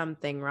 yeah, there's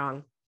something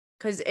wrong.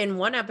 Because in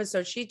one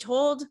episode, she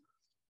told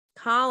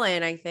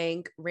Colin, I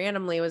think,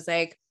 randomly was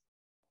like,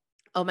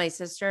 oh, my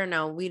sister,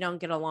 no, we don't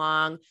get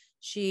along.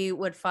 She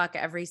would fuck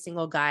every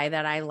single guy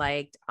that I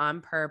liked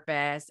on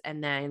purpose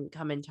and then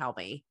come and tell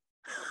me.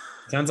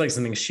 Sounds like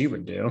something she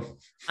would do.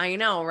 I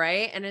know,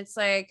 right? And it's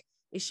like,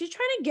 is she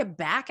trying to get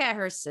back at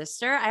her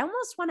sister? I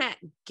almost want to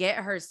get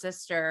her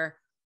sister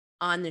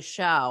on the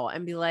show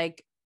and be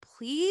like,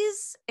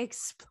 please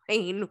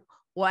explain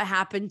what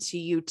happened to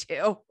you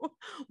two.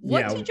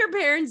 What did your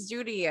parents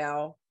do to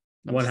you?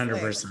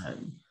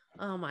 100%.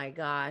 Oh my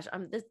gosh.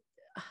 I'm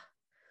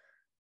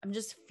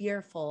just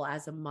fearful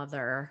as a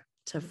mother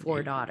to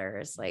 4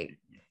 daughters. Like,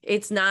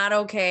 it's not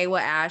okay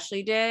what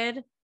Ashley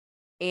did.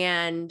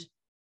 And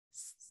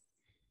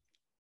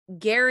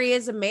Gary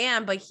is a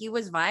man, but he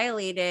was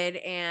violated,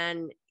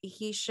 and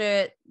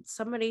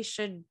somebody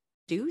should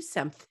do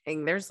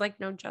something. There's like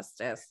no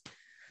justice.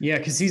 Yeah,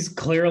 because he's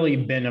clearly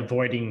been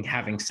avoiding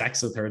having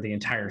sex with her the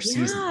entire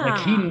season.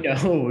 Like, he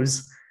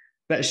knows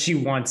that she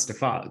wants to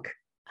fuck.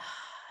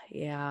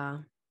 Yeah.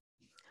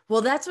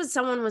 Well, that's what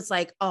someone was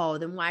like, oh,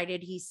 then why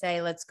did he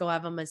say, let's go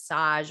have a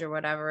massage or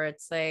whatever?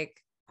 It's like,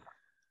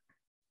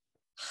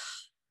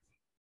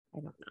 I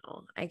don't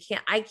know. I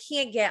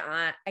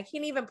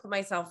can't even put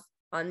myself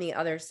on the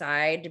other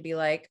side to be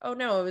like, oh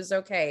no, it was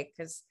okay.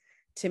 Because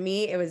to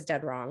me, it was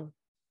dead wrong.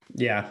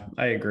 Yeah,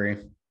 I agree.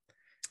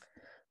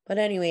 But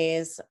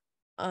anyways,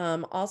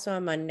 also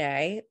on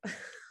Monday,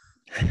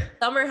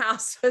 Summer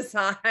House was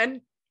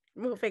on.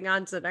 Moving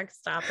on to the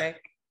next topic.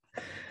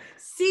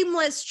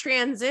 Seamless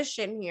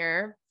transition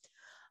here.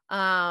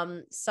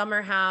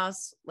 Summer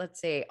House, let's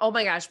see. Oh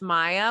my gosh,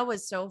 Maya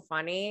was so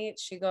funny.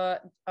 you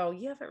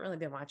haven't really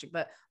been watching,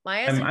 but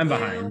Maya's I'm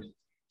behind.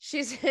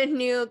 She's a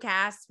new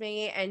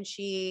castmate, and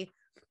she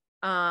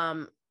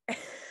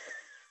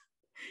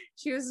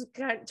she was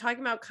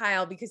talking about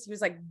Kyle because he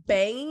was like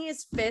banging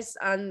his fist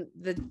on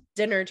the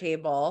dinner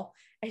table,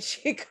 and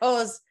she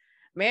goes,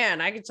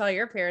 man, I could tell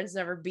your parents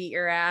never beat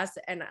your ass.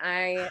 And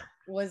I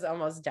was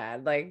almost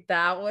dead. Like,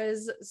 that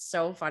was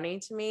so funny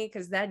to me,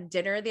 because that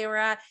dinner they were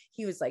at,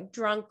 he was like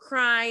drunk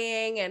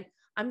crying. And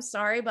I'm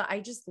sorry, but I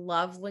just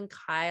love when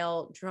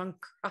Kyle drunk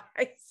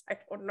cries. I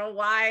don't know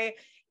why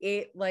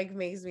it like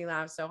makes me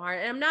laugh so hard.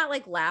 And I'm not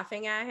like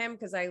laughing at him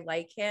because I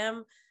like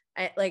him.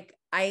 I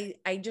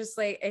just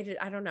like,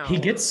 I don't know. He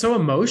gets so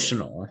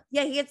emotional.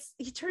 Yeah,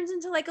 he turns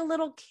into like a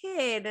little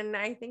kid. And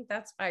I think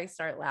that's why I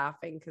start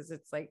laughing, because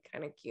it's like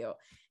kind of cute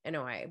in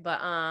a way.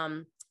 But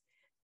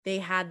they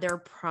had their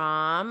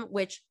prom,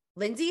 which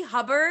Lindsay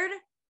Hubbard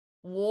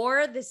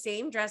wore the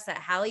same dress that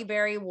Halle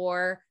Berry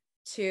wore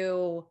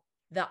to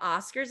the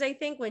Oscars, I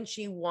think, when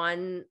she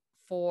won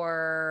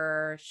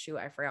for,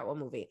 I forgot what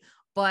movie.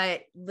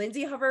 But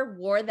Lindsay Hubbard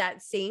wore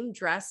that same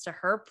dress to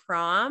her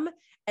prom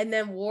and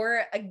then wore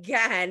it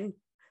again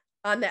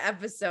on the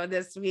episode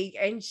this week.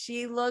 And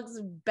she looks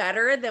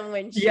better than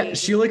when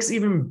she looks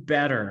even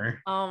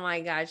better. Oh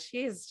my gosh.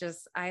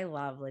 I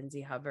love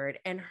Lindsay Hubbard.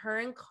 And her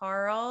and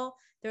Carl,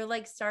 they're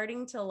like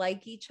starting to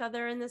like each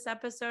other in this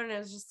episode. And it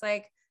was just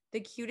like the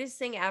cutest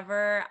thing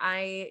ever.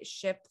 I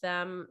ship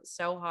them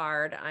so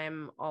hard.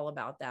 I'm all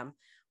about them.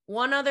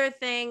 One other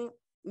thing,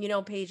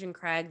 Paige and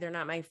Craig, they're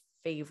not my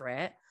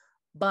favorite.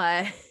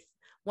 But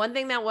one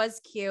thing that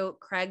was cute,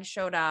 Craig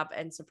showed up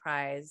and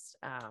surprised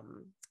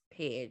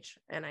Paige.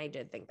 And I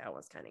did think that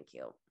was kind of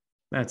cute.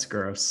 That's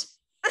gross.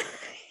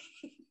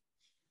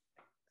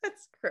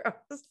 That's gross.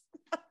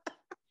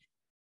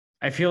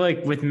 I feel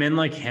like with men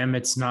like him,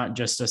 it's not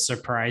just a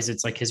surprise.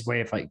 It's like his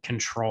way of like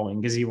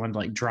controlling, because he wanted to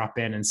like drop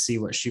in and see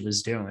what she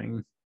was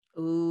doing.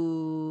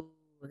 Ooh,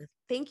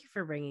 thank you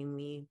for bringing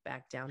me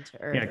back down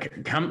to earth. Yeah,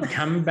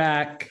 come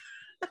back.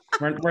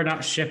 We're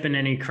not shipping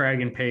any Craig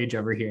and Paige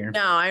over here.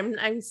 No,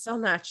 I'm still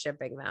not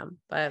shipping them.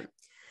 But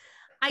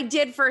I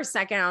did for a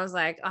second. I was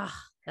like, oh,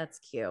 that's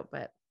cute.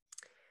 But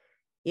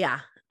yeah,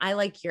 I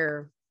like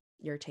your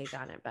take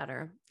on it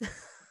better.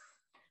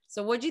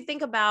 So what'd you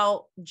think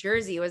about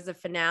Jersey? Was the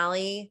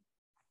finale?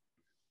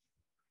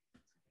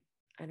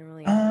 I don't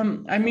really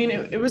I mean,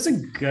 it was a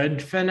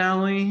good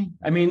finale.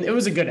 I mean, it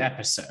was a good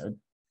episode.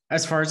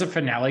 As far as a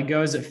finale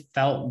goes, it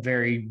felt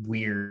very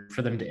weird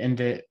for them to end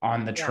it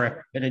on the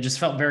trip. And it just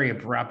felt very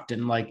abrupt.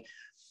 And like,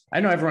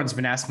 I know everyone's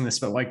been asking this,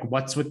 but like,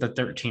 what's with the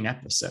 13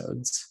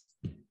 episodes?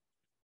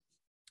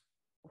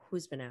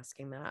 Who's been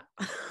asking that?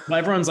 Well,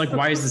 everyone's like,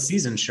 why is the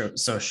season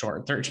so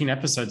short? 13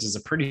 episodes is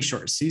a pretty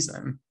short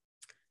season.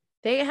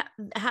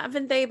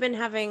 Haven't they been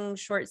having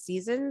short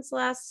seasons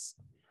last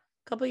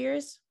couple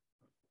years?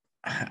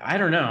 I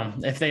don't know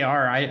if they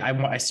are.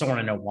 I still want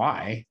to know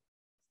why.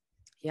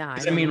 Yeah,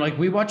 I mean, like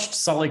we watched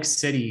Salt Lake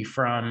City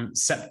from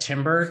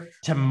September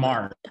to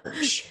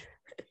March,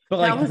 but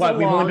like what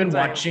we've only been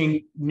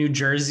watching New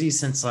Jersey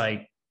since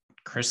like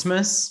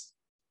Christmas.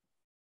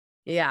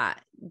 Yeah,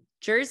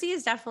 Jersey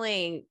is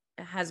definitely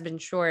has been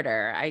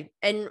shorter.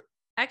 And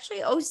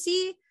actually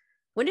OC,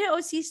 when did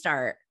OC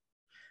start?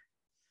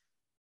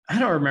 I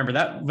don't remember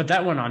that, but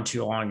that went on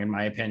too long in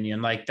my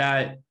opinion. Like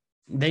that,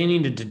 they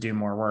needed to do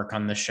more work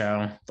on the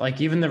show.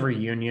 Like even the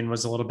reunion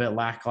was a little bit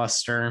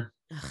lackluster.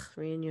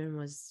 Reunion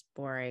was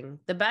boring.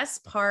 The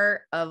best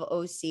part of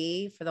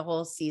OC for the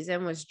whole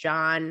season was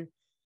John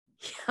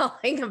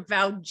yelling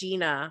about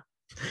Gina.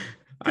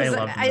 I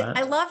love that.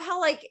 I love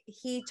how like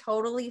he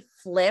totally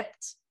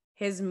flipped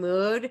his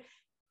mood.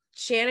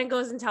 Shannon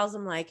goes and tells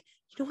him like,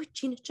 you know what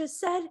Gina just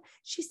said?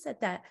 She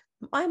said that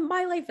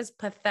my life is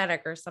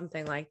pathetic or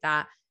something like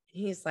that.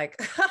 And he's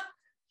like,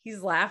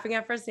 he's laughing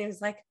at first and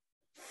he's like,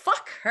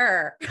 fuck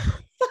her.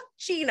 Fuck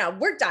Gina.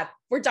 We're done.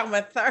 We're done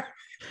with her.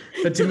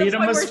 But to me, it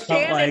almost felt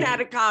Shannon like had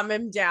to calm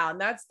him down.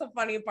 That's the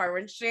funny part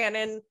when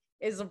Shannon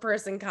is a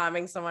person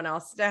calming someone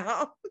else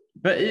down.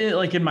 But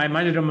like in my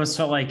mind, it almost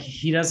felt like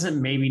he doesn't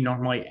maybe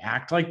normally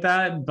act like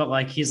that, but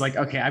like he's like,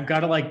 okay, I've got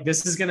to like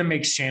this is gonna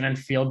make Shannon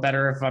feel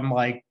better if I'm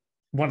like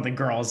one of the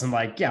girls and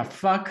like, yeah,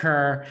 fuck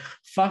her,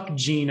 fuck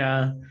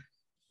Gina.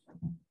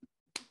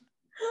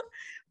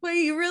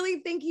 Wait, you really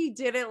think he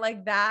did it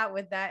like that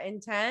with that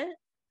intent?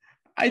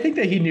 I think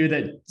that he knew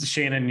that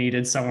Shannon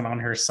needed someone on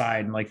her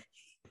side and like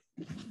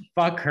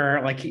fuck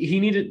her. Like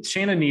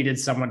Shannon needed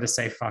someone to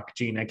say fuck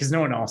Gina because no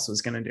one else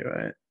was gonna do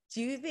it.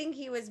 Do you think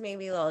he was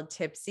maybe a little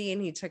tipsy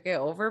and he took it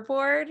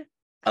overboard?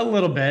 A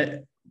little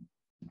bit.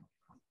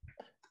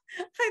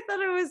 I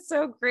thought it was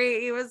so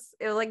great. It was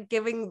like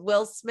giving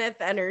Will Smith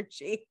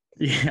energy.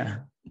 Yeah.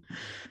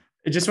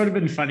 It just would have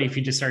been funny if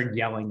he just started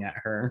yelling at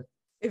her.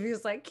 If he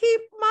was like,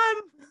 keep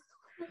my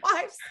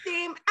wife's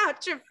name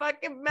out your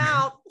fucking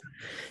mouth.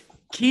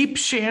 Keep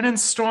Shannon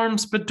Storm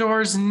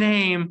Spador's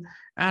name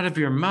out of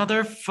your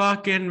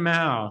motherfucking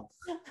mouth.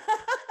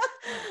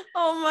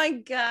 Oh my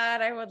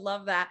God. I would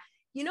love that.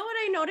 You know what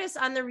I noticed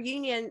on the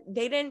reunion?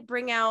 They didn't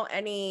bring out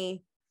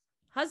any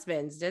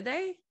husbands, did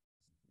they?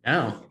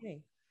 No.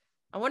 Okay.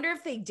 I wonder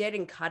if they did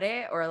and cut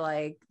it or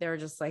like they were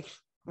just like,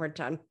 we're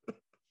done.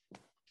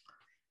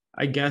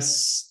 I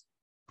guess,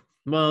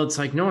 well, it's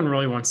like no one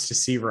really wants to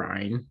see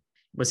Ryan.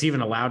 Was he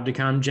even allowed to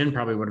come? Jen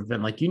probably would have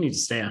been like, you need to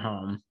stay at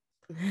home.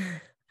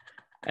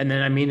 And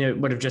then, I mean, it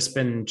would have just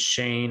been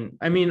Shane.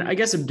 I mean, I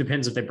guess it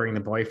depends if they bring the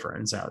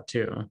boyfriends out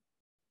too.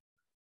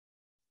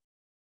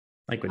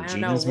 Like when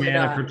Gina's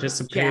man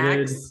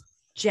participated.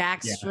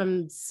 Jax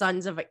from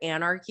Sons of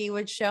Anarchy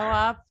would show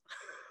up.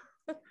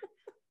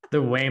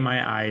 The way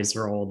my eyes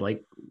rolled,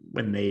 like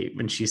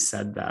when she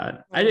said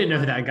that, I didn't know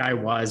who that guy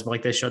was, but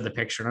like they showed the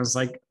picture and I was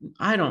like,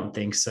 I don't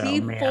think so.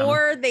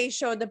 Before they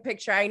showed the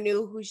picture, I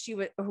knew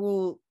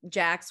who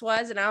Jax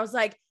was, and I was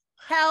like,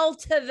 hell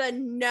to the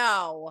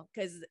no,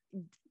 because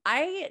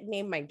I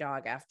named my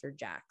dog after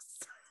Jax.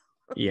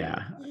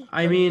 Yeah,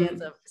 I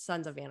mean,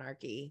 Sons of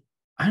Anarchy.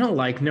 I don't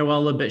like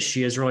Noella, but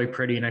she is really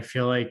pretty, and I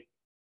feel like,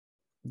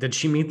 did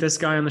she meet this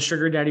guy on the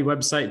Sugar Daddy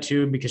website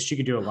too? Because she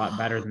could do a lot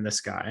better than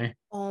this guy.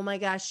 Oh my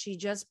gosh. She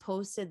just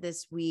posted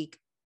this week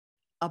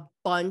a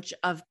bunch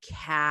of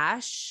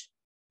cash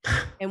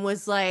and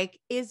was like,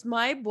 is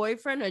my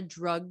boyfriend a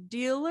drug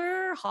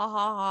dealer? Ha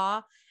ha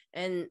ha.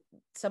 And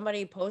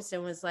somebody posted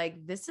and was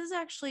like, this is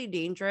actually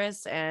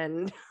dangerous.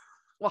 And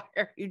why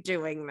are you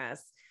doing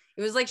this?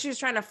 It was like she was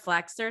trying to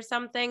flex or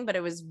something, but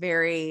it was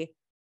very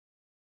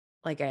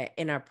like an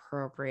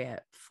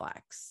inappropriate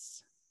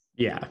flex.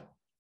 Yeah.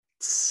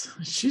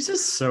 She's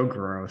just so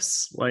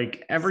gross.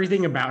 Like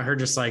everything about her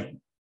just like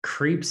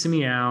creeps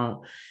me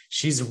out.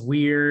 She's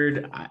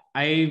weird.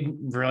 I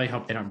really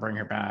hope they don't bring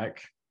her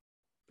back.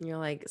 You're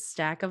like,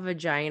 stack of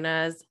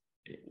vaginas.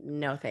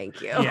 No,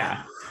 thank you.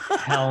 Yeah.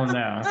 Hell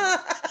no.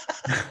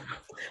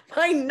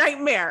 My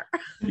nightmare.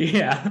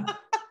 Yeah.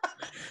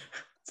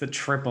 It's a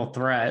triple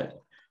threat.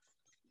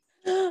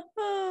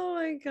 Oh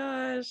my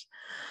gosh.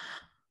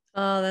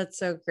 Oh, that's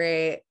so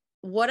great.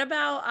 What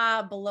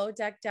about Below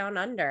Deck Down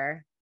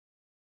Under?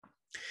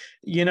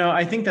 You know,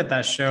 I think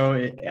that show,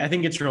 I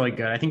think it's really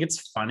good. I think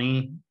it's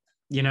funny.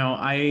 You know,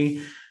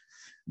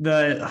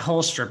 The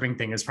whole stripping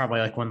thing is probably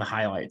like one of the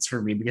highlights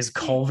for me because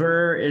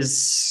Culver is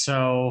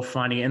so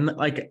funny. And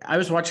like I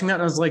was watching that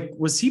and I was like,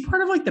 was he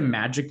part of like the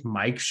Magic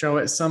Mike show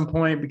at some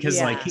point? Because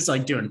like he's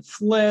like doing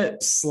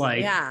flips,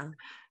 like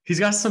he's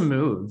got some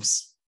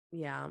moves.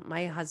 Yeah,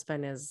 my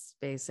husband is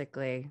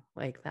basically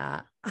like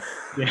that.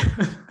 Yeah.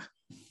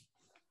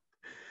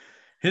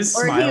 His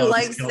smile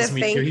kills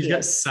me too. He's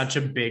got such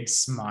a big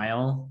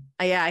smile.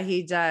 Yeah,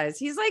 he does.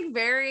 He's like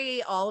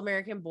very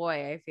all-American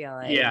boy, I feel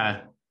like.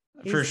 Yeah,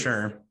 for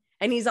sure.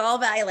 And he's all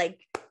about like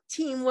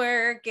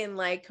teamwork and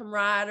like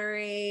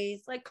camaraderie.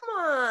 It's like, come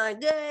on,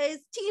 guys,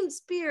 team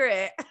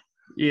spirit.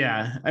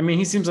 Yeah. I mean,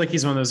 he seems like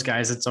he's one of those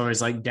guys that's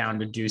always like down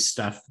to do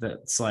stuff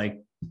that's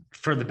like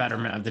for the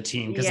betterment of the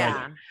team. Because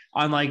like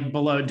on like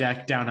Below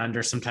Deck, Down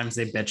Under, sometimes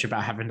they bitch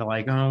about having to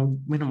like, oh,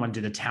 we don't want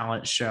to do the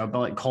talent show. But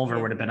like Culver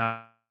would have been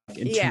up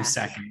in 2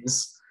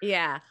 seconds.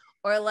 Yeah.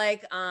 Or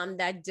like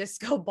that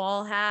disco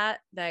ball hat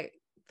that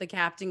the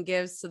captain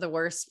gives to the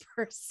worst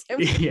person.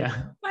 Yeah.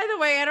 By the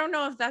way, I don't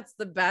know if that's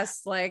the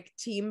best like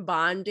team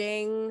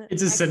bonding.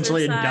 It's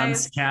essentially a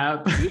dunce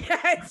cap. Yeah,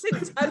 it's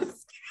a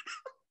dunce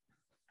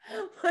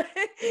cap.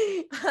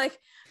 Like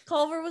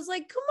Culver was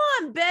like, come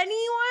on, Benny,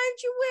 why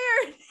aren't you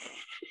wearing it?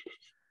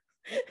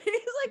 And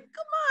he's like,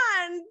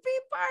 come on, be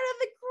part of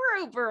the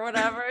group or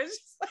whatever. It's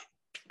just like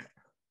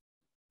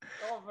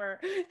Culver.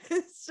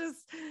 It's just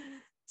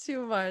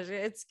too much.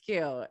 It's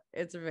cute.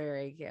 It's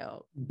very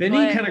cute.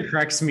 Benny kind of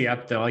cracks me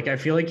up though. Like I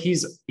feel like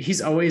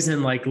he's always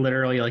in like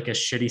literally like a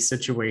shitty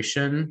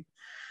situation,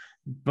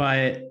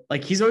 but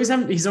like he's always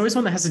one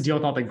that has to deal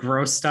with all the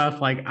gross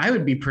stuff. Like I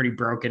would be pretty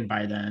broken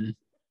by then.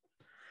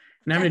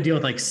 And having to deal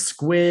with like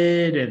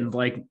squid and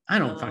like I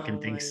don't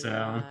fucking think so.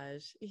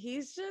 Gosh.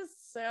 He's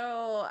just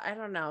so I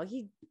don't know.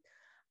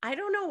 I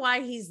don't know why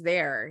he's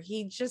there.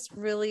 He just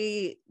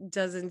really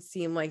doesn't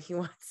seem like he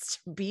wants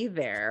to be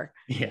there.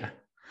 Yeah.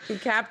 The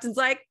captain's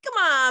like, come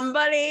on,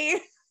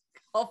 buddy.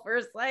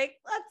 Culver's like,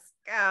 let's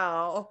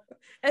go.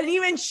 And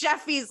even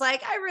Sheffy's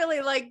like, I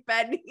really like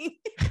Benny.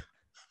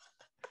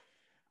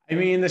 I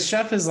mean, the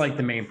chef is like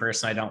the main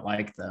person I don't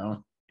like,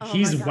 though.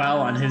 He's well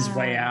on his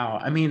way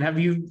out. I mean,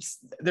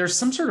 there's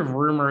some sort of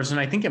rumors, and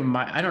I think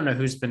I don't know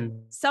who's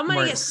been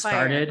somebody gets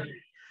started.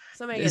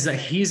 Is that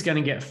he's going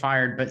to get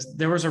fired, but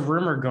there was a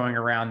rumor going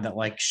around that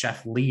like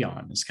Chef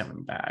Leon is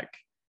coming back.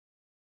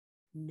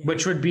 No.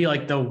 Which would be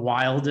like the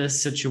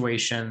wildest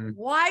situation.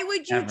 Why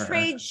would you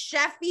trade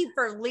Sheffy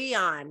for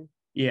Leon?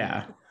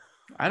 Yeah.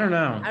 I don't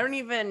know. I don't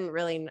even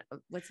really know.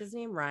 What's his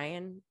name?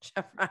 Ryan?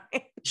 Chef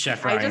Ryan?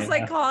 Chef Ryan. I just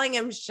like calling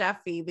him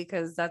Sheffy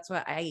because that's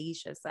what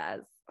Aisha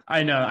says.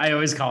 I know. I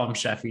always call him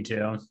Sheffy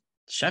too.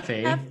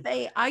 Sheffy.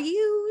 Sheffy. Are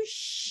you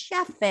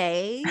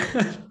Sheffy?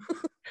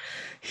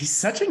 He's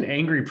such an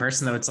angry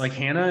person though. It's like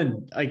Hannah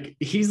and like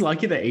he's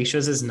lucky that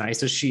Aisha's as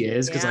nice as she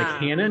is because like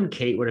Hannah and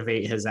Kate would have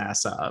ate his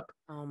ass up.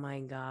 Oh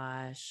my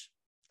gosh.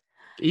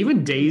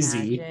 Even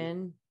Daisy.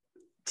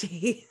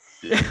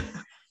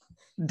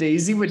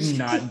 Daisy would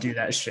not do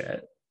that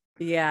shit.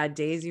 Yeah,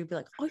 Daisy would be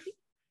like, "Oh,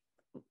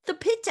 the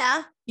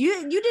pita.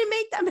 You didn't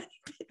make that many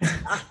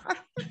pita."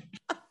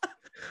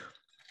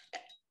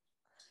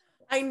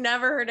 I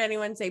never heard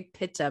anyone say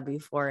pita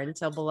before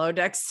until Below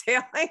Deck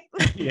Sailing.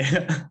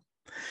 Yeah.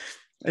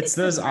 It's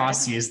those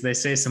Aussies. They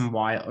say some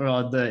wild,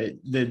 or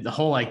the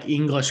whole like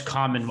English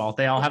Commonwealth.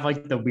 They all have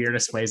like the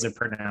weirdest ways of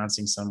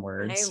pronouncing some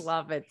words. I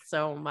love it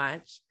so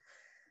much.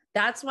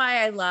 That's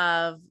why I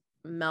love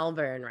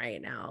Melbourne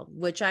right now,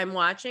 which I'm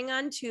watching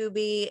on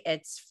Tubi.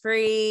 It's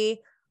free.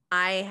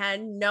 I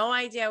had no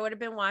idea. I would have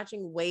been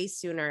watching way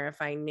sooner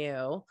if I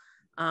knew.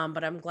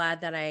 But I'm glad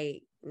that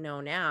I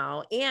know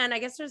now. And I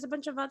guess there's a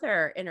bunch of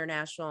other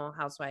international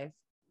housewife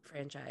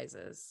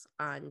franchises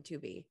on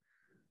Tubi.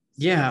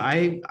 Yeah,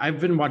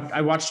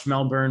 I watched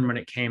Melbourne when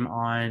it came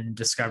on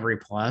Discovery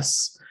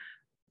Plus,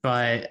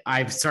 but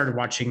I've started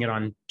watching it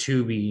on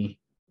Tubi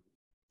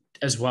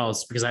as well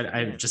because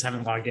I just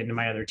haven't logged into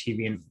my other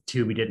TV and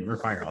Tubi didn't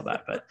require all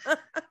that. But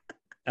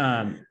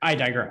I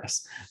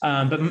digress.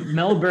 But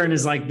Melbourne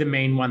is like the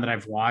main one that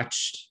I've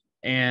watched,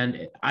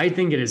 and I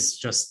think it is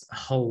just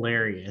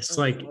hilarious.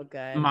 Like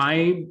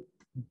my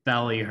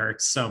belly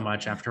hurts so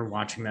much after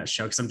watching that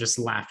show because I'm just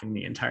laughing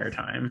the entire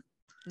time.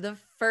 The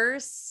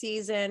first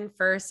season,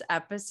 first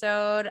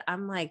episode,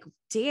 I'm like,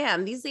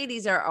 damn, these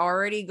ladies are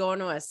already going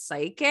to a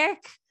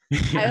psychic.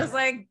 Yeah. I was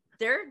like,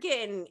 they're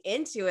getting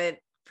into it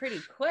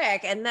pretty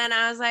quick. And then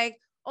I was like,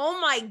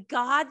 oh my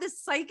God, the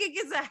psychic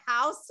is a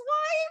housewife?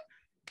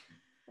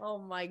 Oh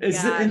my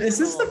God. Is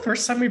this the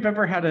first time we've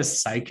ever had a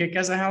psychic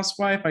as a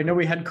housewife? I know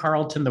we had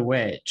Carlton the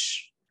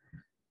Witch.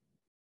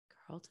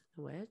 Carlton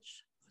the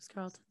Witch? Who's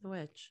Carlton the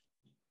Witch?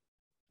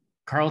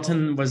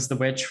 Carlton was the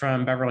witch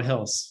from Beverly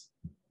Hills.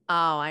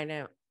 Oh, I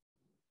know.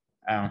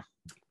 Oh,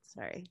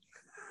 sorry.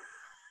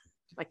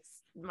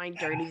 My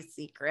dirty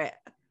secret.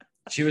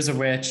 She was a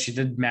witch. She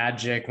did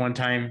magic. One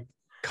time,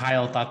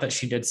 Kyle thought that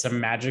she did some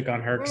magic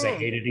on her because they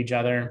hated each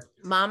other.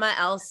 Mama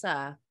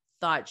Elsa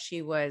thought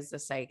she was a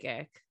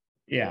psychic.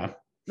 Yeah.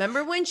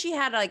 Remember when she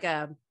had like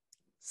a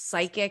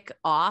psychic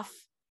off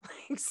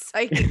like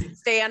psychic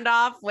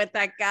standoff with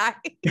that guy.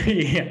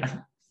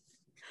 Yeah.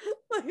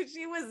 Like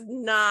she was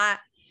not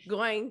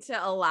going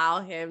to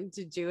allow him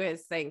to do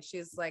his thing.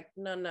 She's like,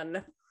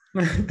 no.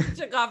 She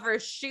took off her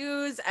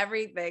shoes,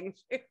 everything.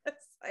 She was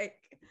like,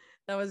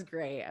 that was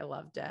great. I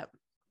loved it.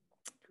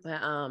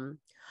 But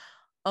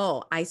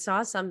oh, I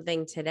saw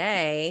something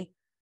today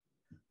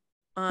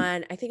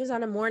on, I think it was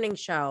on a morning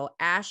show.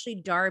 Ashley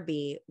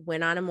Darby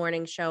went on a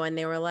morning show and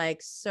they were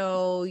like,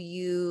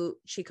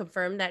 she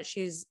confirmed that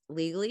she's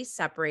legally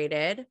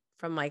separated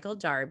from Michael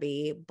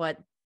Darby, but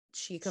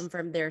she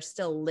confirmed they're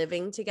still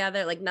living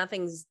together. Like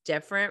nothing's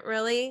different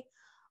really.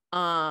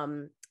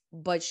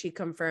 But she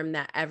confirmed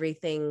that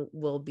everything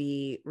will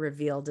be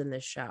revealed in the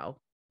show.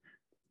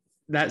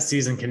 That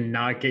season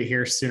cannot get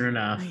here soon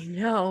enough. I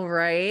know,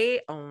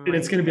 right? Oh my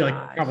it's going to be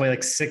like probably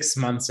like 6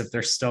 months if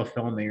they're still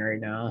filming right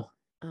now.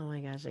 Oh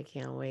my gosh, I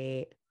can't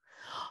wait.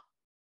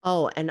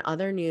 Oh, and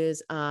other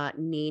news,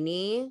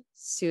 Nene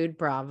sued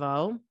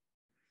Bravo.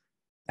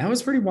 That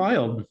was pretty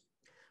wild.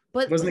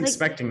 But wasn't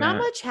expecting that.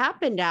 Not much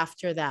happened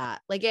after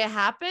that. Like it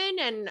happened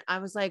and I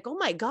was like, oh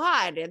my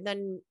God. And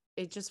then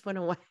it just went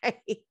away.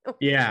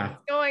 Yeah.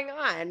 What's going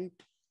on?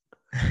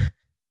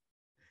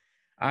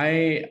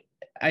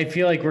 I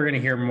feel like we're going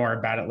to hear more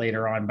about it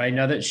later on, but I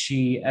know that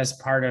she, as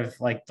part of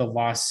like the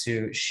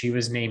lawsuit, she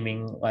was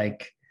naming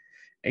like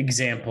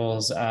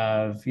examples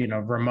of,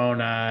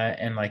 Ramona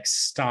and like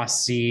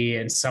Stassi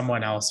and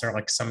someone else are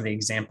like some of the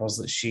examples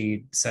that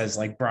she says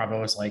like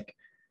Bravo is like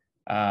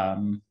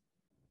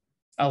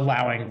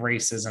allowing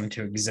racism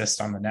to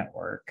exist on the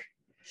network.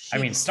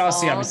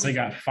 Stassi obviously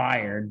got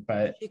fired,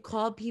 but she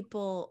called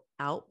people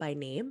out by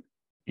name.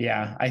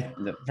 Yeah,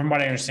 from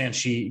what I understand,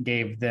 she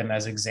gave them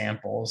as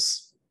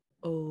examples.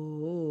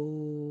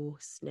 Oh,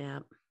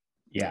 snap.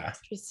 Yeah.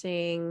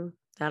 Interesting.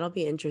 That'll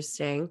be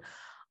interesting.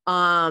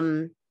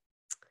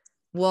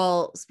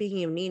 Well,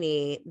 speaking of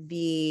Nene,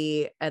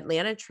 the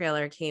Atlanta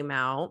trailer came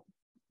out.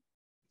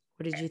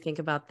 What did you think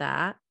about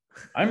that?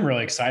 I'm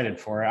really excited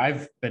for it.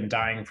 I've been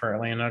dying for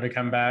Atlanta to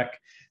come back.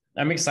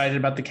 I'm excited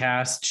about the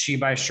cast. She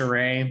by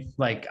Sheree.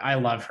 Like, I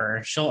love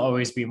her. She'll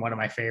always be one of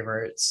my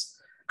favorites.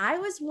 I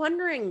was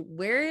wondering,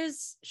 where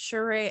is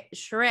Sheree?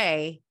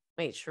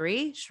 Wait,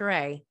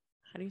 Sheree?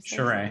 How do you say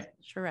that?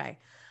 Sheree.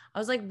 I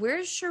was like,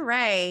 where's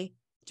Sheree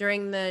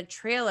during the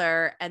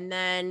trailer? And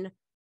then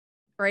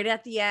right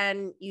at the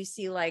end, you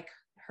see like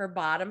her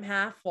bottom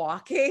half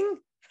walking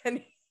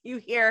and you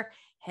hear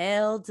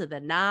hell to the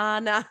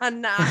nah.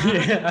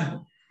 Yeah.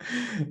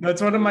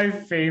 That's one of my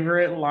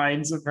favorite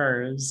lines of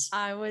hers.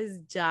 I was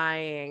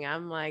dying.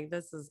 I'm like,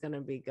 this is going to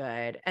be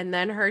good. And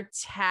then her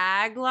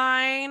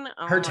tagline.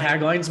 Her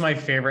tagline's my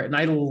favorite. And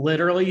I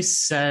literally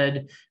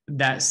said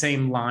that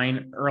same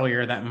line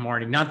earlier that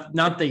morning. Not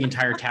the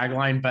entire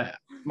tagline, but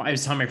I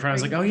was telling my friend, I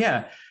was like, oh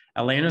yeah,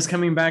 Atlanta's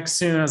coming back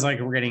soon. I was like,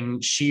 we're getting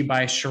She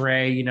by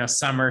Sheree,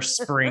 summer,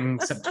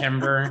 spring,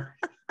 September.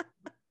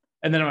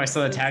 And then when I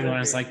saw the tagline, I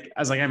was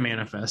like, I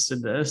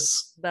manifested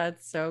this.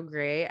 That's so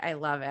great. I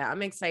love it.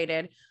 I'm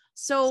excited.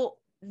 So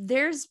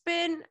there's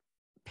been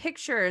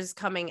pictures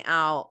coming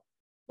out,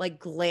 like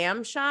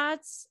glam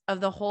shots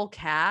of the whole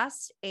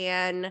cast.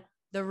 And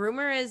the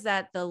rumor is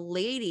that the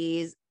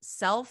ladies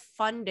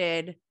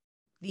self-funded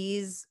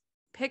these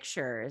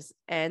pictures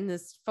and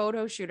this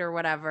photo shoot or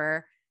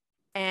whatever.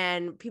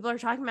 And people are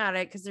talking about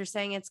it because they're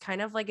saying it's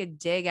kind of like a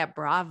dig at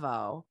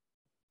Bravo.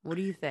 What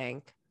do you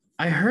think?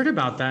 I heard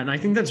about that, and I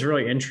think that's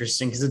really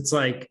interesting because it's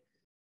like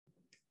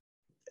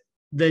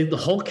the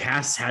whole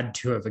cast had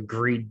to have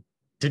agreed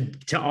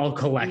to all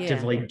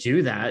collectively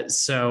do that.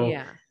 So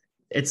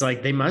it's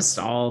like they must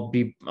all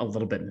be a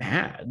little bit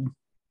mad.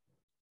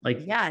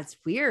 Like, yeah, it's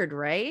weird,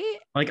 right?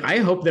 Like, I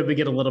hope that we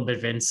get a little bit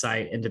of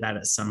insight into that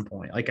at some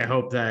point. Like, I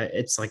hope that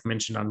it's like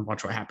mentioned on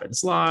Watch What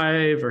Happens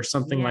Live or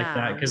something like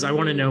that, because I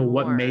want to know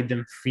what made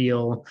them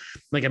feel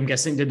like. I'm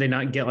guessing, did they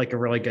not get like a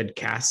really good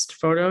cast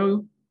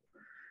photo?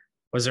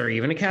 Was there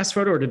even a cast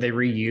photo, or did they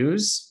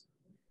reuse?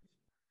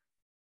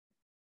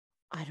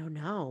 I don't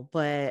know,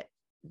 but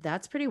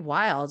that's pretty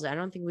wild. I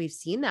don't think we've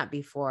seen that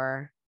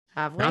before,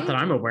 have we? Not that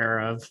I'm aware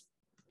of.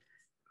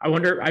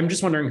 I'm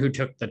just wondering who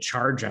took the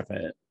charge of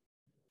it.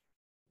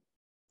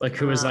 Like,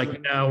 who was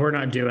like, no, we're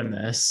not doing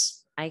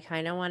this. I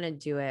kind of want to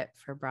do it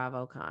for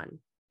BravoCon.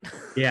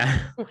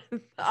 Yeah.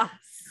 With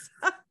us.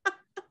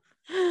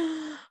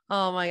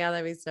 Oh my God,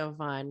 that'd be so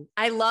fun.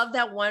 I love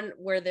that one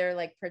where they're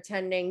like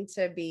pretending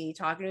to be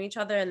talking to each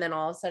other, and then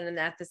all of a sudden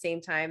at the same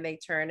time they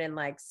turn and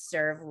like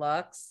serve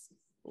looks.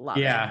 Love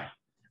it. Yeah,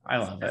 I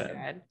love it.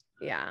 Good.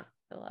 Yeah,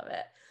 I love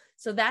it.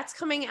 So that's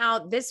coming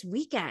out this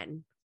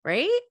weekend,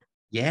 right?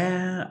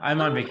 Yeah,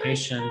 I'm on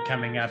vacation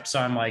coming up, so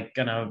I'm like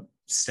gonna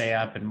stay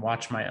up and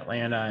watch my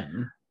Atlanta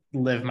and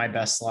live my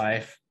best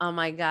life. Oh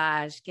my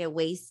gosh, get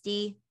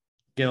wasty.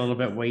 Get a little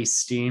bit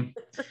wasty,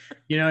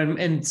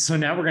 and so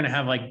now we're gonna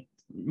have like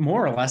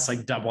more or less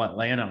like double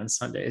Atlanta on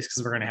Sundays,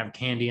 because we're gonna have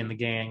Kandi and the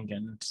Gang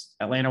and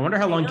Atlanta. I wonder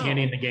how long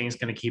Kandi and the Gang is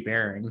gonna keep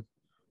airing.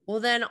 Well,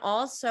 then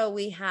also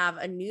we have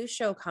a new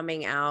show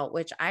coming out,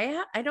 which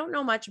I don't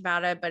know much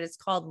about it, but it's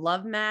called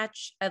Love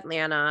Match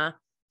Atlanta.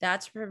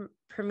 That's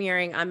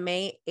premiering on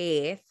May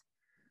 8th.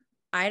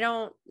 I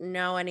don't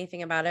know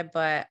anything about it,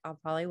 but I'll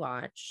probably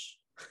watch.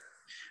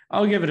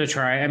 I'll give it a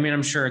try. I mean,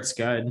 I'm sure it's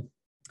good.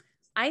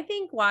 I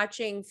think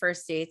watching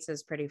first dates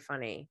is pretty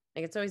funny.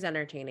 Like, it's always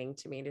entertaining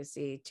to me to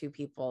see two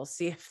people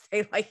see if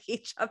they like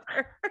each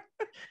other.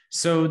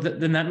 So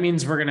then that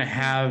means we're going to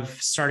have,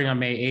 starting on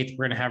May 8th,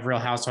 we're going to have Real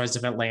Housewives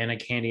of Atlanta,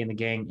 Kandi and the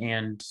Gang,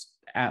 and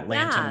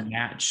Atlanta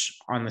match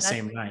on the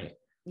same night.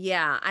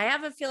 Yeah. I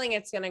have a feeling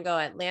it's going to go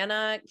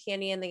Atlanta,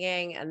 Kandi and the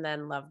Gang, and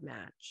then Love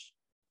match.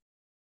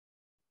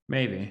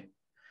 Maybe.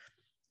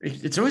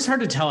 It's always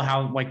hard to tell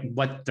how, like,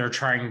 what they're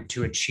trying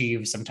to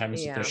achieve sometimes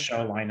with their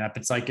show lineup.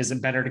 It's like, is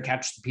it better to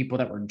catch the people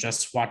that were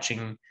just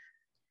watching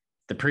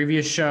the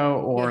previous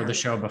show or the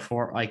show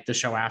before, like the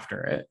show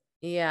after it?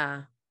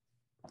 Yeah.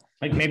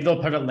 Like, maybe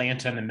they'll put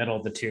Atlanta in the middle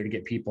of the two to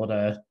get people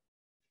to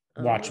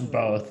watch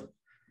both.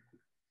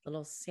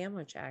 Little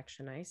sandwich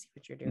action. I see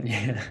what you're doing.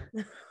 Yeah.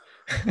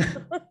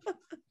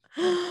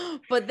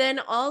 But then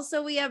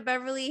also we have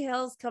Beverly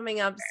Hills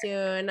coming up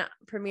soon,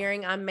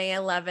 premiering on May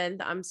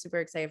 11th. I'm super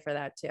excited for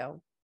that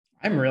too.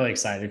 I'm really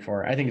excited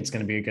for it. I think it's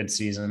going to be a good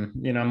season.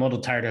 You know, I'm a little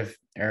tired of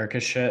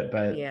Erica's shit,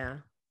 but yeah,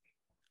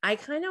 I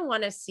kind of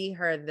want to see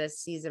her this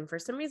season. For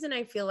some reason,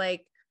 I feel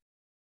like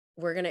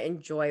we're going to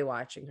enjoy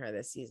watching her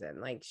this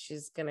season. Like,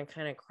 she's going to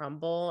kind of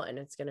crumble and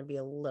it's going to be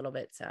a little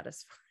bit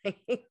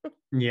satisfying.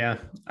 Yeah,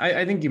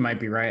 I think you might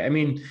be right. I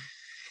mean,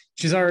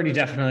 she's already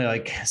definitely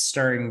like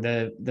stirring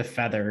the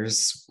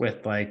feathers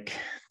with like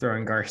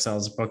throwing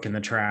Garcelle's book in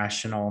the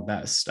trash and all of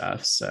that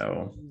stuff.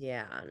 So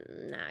yeah,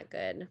 not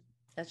good.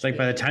 That's like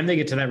by the time they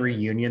get to that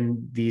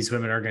reunion, these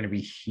women are going to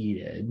be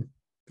heated.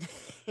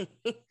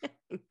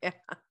 Yeah.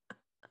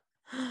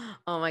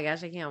 Oh my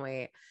gosh, I can't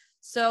wait.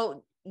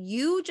 So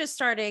you just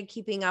started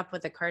keeping up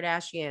with the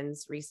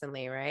Kardashians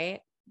recently,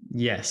 right?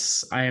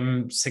 Yes,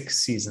 I'm 6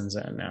 seasons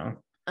in now.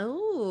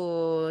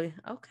 Oh,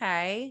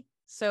 okay.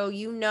 So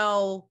you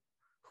know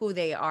who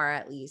they are,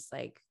 at least,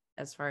 like,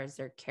 as far as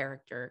their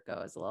character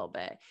goes a little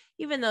bit,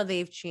 even though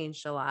they've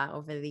changed a lot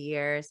over the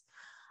years.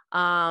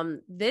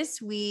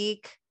 This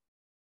week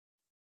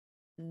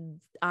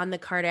on the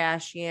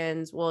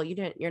Kardashians, well,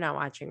 you're not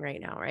watching right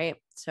now, right?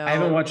 So I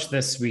haven't watched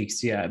this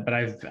week's yet, but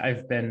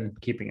I've been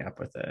keeping up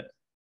with it.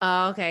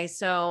 Okay.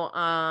 So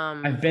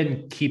I've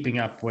been keeping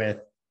up with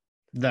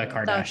the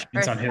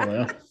Kardashians on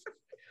Hulu.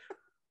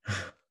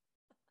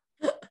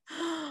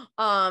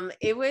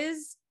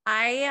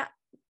 I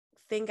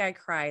think I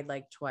cried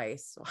like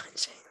twice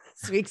watching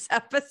this week's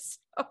episode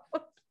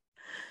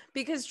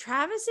because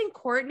Travis and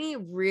Courtney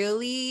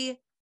really,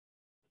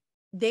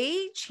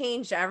 they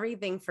changed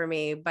everything for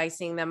me by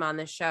seeing them on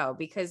the show,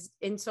 because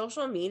in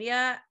social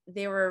media,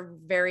 they were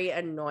very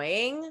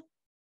annoying.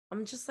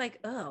 I'm just like,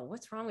 oh,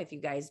 what's wrong with you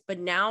guys? But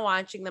now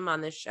watching them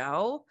on the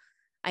show,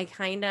 I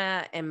kind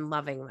of am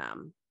loving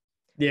them.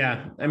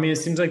 Yeah. I mean, it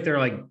seems like they're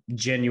like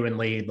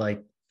genuinely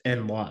like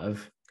in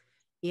love.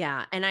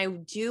 Yeah. And I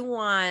do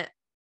want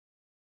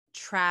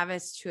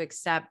Travis to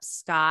accept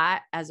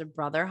Scott as a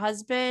brother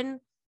husband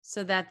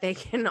so that they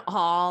can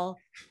all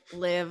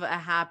live a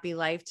happy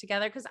life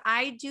together. Because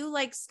I do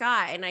like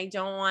Scott and I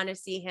don't want to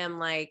see him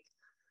like,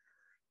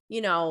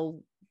 you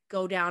know,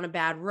 go down a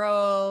bad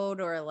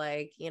road or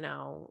like, you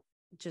know,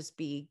 just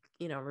be,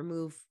 you know,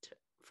 removed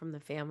from the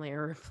family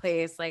or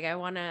replaced. Like, I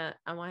want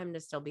him to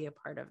still be a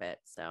part of it.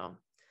 So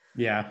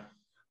yeah,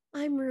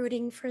 I'm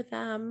rooting for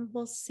them.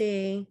 We'll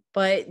see.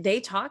 But they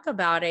talk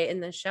about it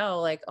in the show.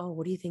 Like, oh,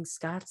 what do you think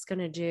Scott's going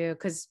to do?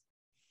 Because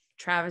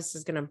Travis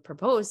is going to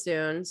propose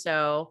soon.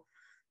 So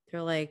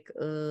they're like,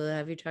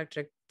 have you talked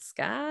to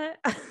Scott?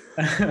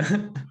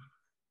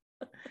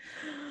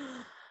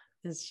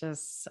 It's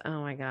just,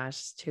 oh my gosh,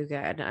 it's too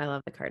good. I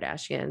love the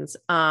Kardashians.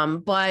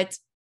 But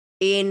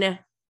in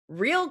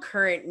real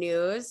current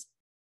news,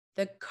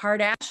 the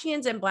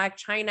Kardashians and Blac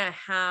Chyna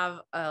have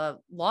a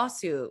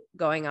lawsuit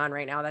going on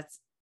right now that's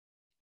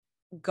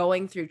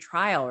going through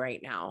trial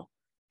right now.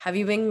 Have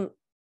you been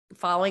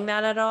following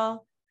that at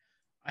all?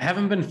 I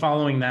haven't been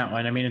following that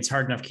one. I mean, it's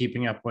hard enough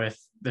keeping up with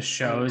the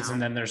shows. And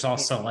then there's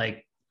also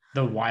like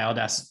the wild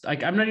ass,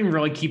 like, I'm not even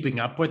really keeping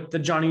up with the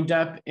Johnny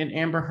Depp and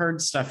Amber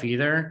Heard stuff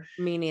either.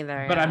 Me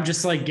neither. But I'm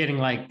just like getting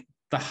like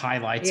the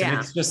highlights. Yeah.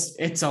 And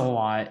it's a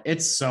lot.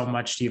 It's so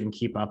much to even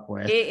keep up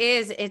with. It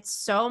is. It's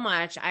so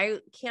much. I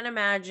can't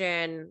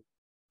imagine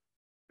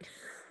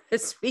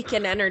this week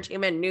in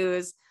entertainment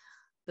news.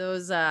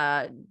 Those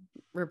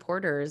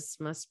reporters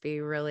must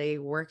be really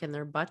working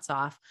their butts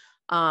off.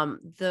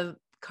 The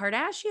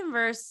Kardashian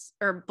verse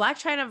or Blac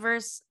Chyna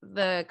versus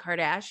the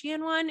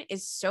Kardashian one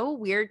is so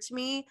weird to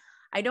me.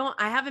 I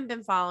haven't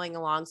been following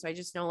along, so I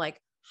just know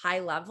like high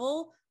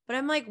level, but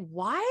I'm like,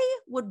 why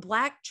would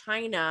Blac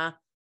Chyna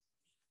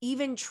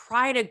even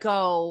try to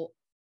go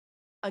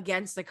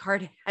against the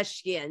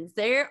Kardashians?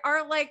 They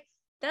are like,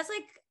 that's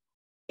like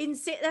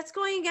insane. That's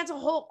going against a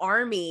whole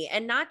army,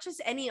 and not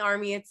just any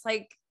army. It's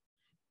like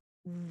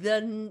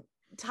the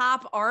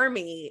top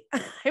army.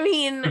 I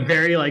mean, a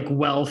very like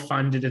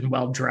well-funded and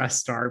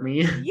well-dressed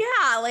army.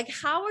 Yeah, like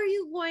how are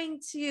you going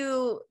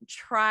to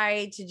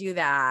try to do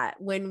that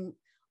when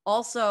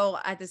also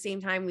at the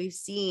same time, we've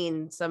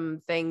seen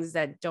some things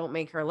that don't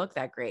make her look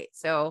that great.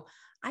 So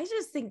I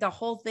just think the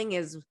whole thing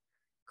is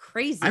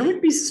crazy. I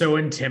would be so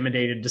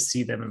intimidated to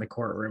see them in the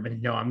courtroom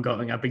and know I'm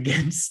going up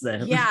against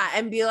them. Yeah.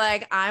 And be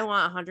like, I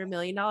want $100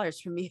 million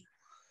from you.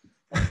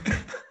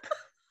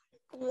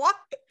 What?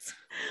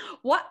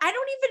 What? I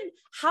don't even,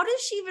 how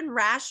does she even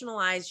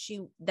rationalize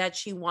that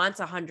she wants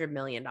 $100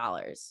 million?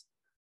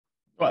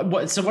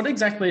 So what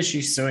exactly is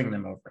she suing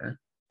them over?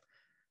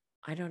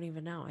 I don't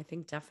even know. I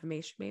think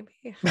defamation, maybe.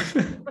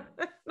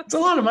 It's a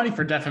lot of money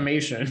for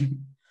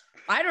defamation.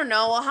 I don't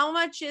know. Well, how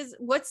much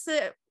what's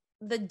the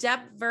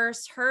Depp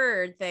versus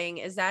Heard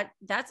thing?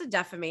 That's a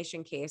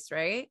defamation case,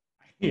 right?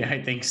 Yeah,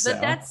 I think so.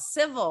 But that's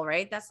civil,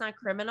 right? That's not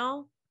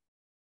criminal.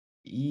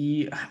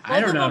 Yeah, I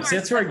don't know. See,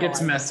 that's where it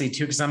gets messy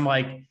too, because I'm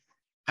like,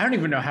 I don't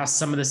even know how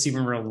some of this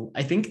even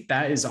I think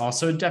that is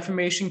also a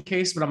defamation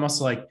case, but I'm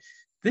also like,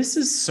 this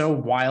is so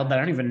wild that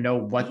I don't even know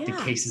what the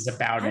case is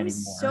about anymore. I'm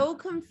so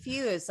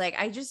confused. Like,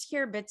 I just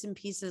hear bits and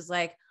pieces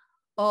like,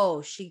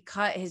 oh, she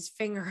cut his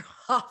finger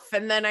off.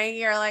 And then I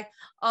hear like,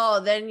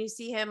 oh, then you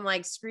see him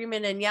like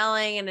screaming and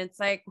yelling. And it's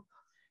like,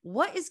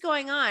 what is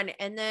going on?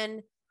 And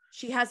then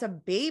she has a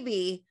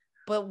baby,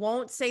 but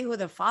won't say who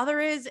the father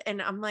is.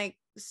 And I'm like,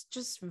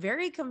 just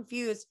very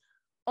confused.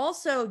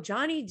 Also,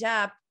 Johnny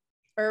Depp,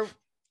 or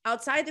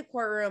outside the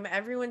courtroom,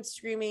 everyone's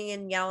screaming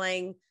and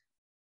yelling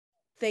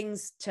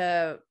things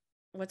to,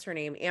 what's her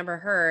name? Amber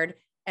Heard.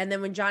 And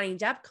then when Johnny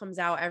Depp comes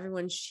out,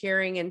 everyone's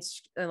cheering and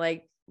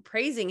like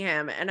praising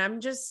him. And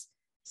I'm just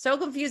so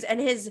confused. And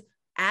his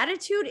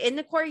attitude in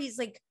the court, he's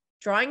like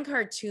drawing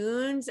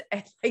cartoons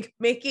and like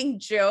making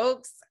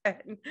jokes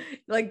and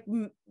like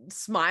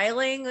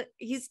smiling.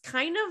 He's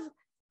kind of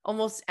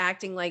almost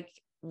acting like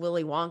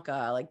Willy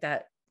Wonka, like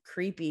that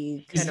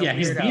creepy kind of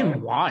he's weirdo.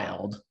 Being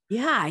wild.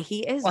 Yeah, he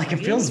is. Like, it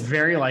feels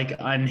very like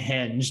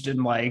unhinged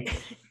and like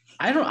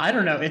I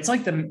don't know. It's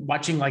like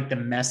watching like the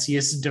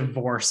messiest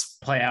divorce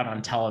play out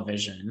on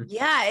television.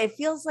 Yeah, it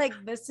feels like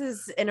this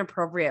is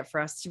inappropriate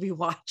for us to be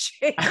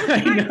watching.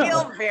 I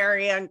feel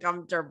very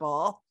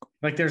uncomfortable.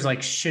 Like, there's like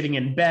shitting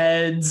in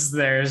beds.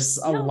 There's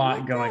a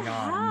lot going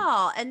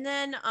on. And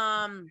then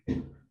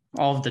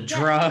all of the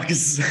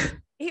drugs.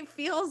 It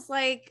feels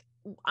like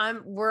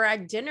we're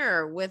at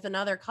dinner with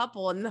another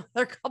couple and the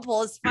other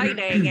couple is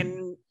fighting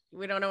and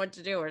we don't know what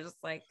to do. We're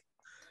just like,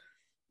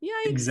 yeah,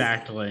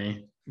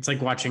 exactly. It's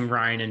like watching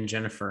Ryan and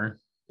Jennifer.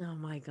 Oh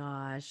my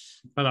gosh.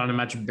 But on a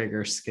much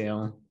bigger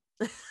scale.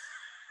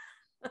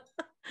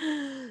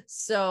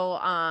 So,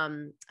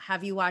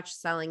 have you watched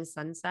Selling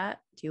Sunset?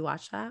 Do you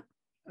watch that?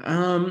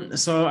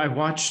 So I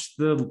watched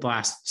the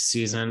last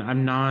season.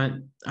 I'm not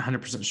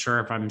 100% sure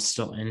if I'm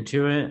still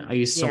into it. I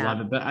used to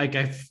love it, but like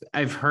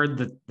I've heard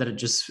that it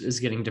just is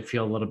getting to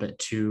feel a little bit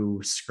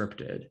too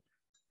scripted.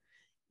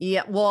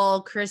 Yeah,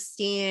 well,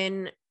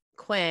 Christine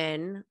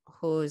Quinn,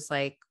 who's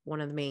like one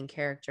of the main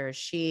characters,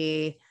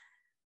 she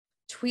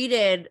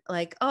tweeted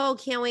like, oh,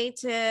 can't wait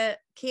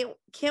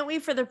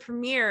for the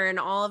premiere and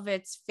all of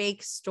its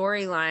fake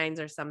storylines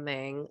or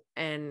something.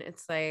 And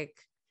it's like,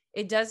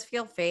 it does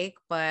feel fake,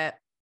 but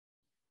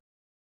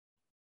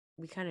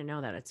we kind of know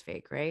that it's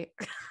fake, right?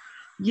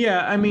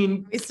 Yeah, I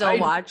mean, we still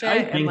watch it.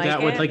 I think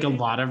that with like a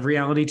lot of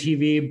reality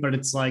TV, but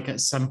it's like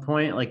at some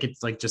point, like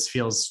it's like just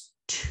feels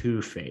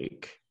too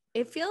fake.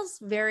 It feels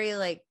very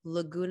like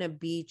Laguna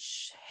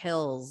Beach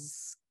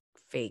Hills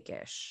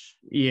fake-ish.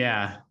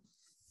 Yeah.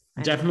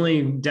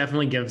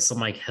 Definitely gives some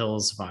like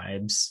Hills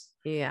vibes.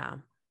 Yeah.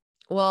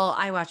 Well,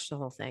 I watched the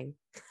whole thing.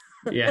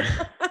 Yeah.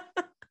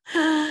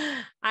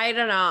 I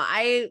don't know.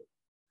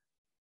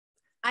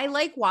 I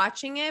like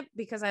watching it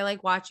because I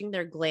like watching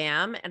their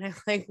glam and I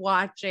like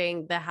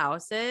watching the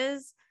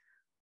houses,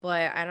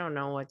 but I don't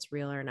know what's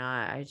real or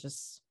not. I'm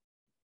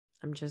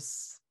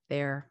just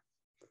there.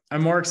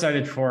 I'm more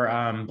excited for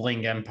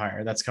Bling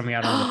Empire. That's coming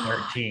out on the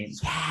 13th.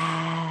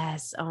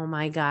 Yes. Oh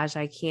my gosh.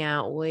 I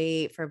can't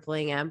wait for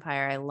Bling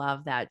Empire. I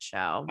love that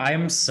show. I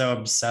am so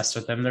obsessed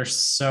with them. They're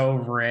so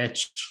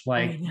rich.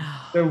 Like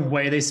the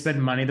way they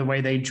spend money, the way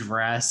they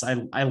dress.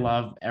 I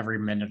love every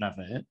minute of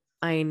it.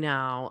 I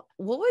know.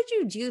 What would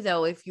you do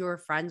though if you were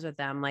friends with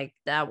them? Like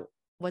that,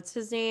 what's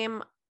his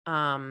name?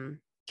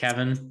 Kevin.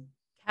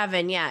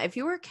 Yeah. If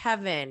you were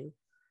Kevin,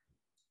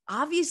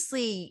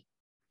 obviously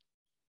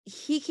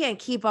he can't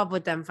keep up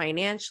with them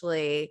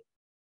financially.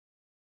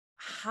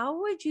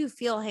 How would you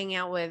feel hanging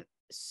out with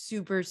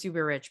super,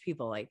 super rich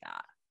people like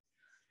that?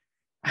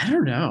 I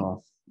don't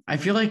know. I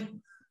feel like,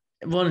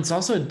 well, it's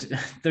also,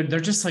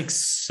 they're just like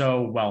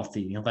so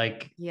wealthy.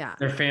 Like, yeah,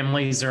 their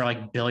families are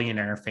like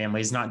billionaire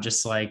families, not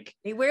just like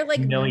they wear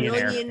like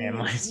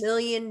 $1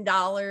 million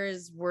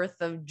worth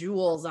of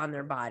jewels on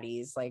their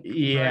bodies, like for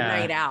a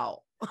night out.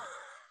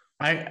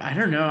 I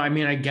don't know. I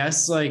mean, I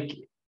guess like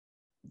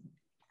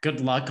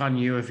good luck on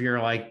you if you're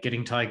like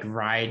getting to like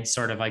ride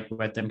sort of like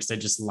with them because they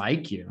just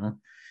like you.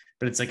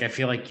 But it's like, I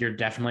feel like you're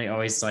definitely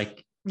always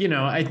like, you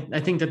know, I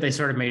think that they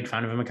sort of made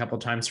fun of him a couple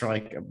of times for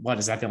like, what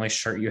is that the only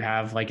shirt you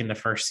have like in the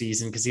first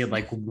season? Because he had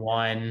like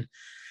one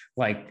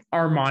like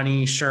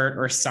Armani shirt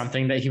or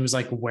something that he was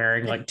like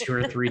wearing like 2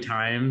 or 3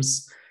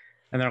 times.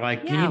 And they're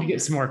like, you need to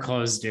get some more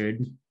clothes,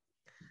 dude.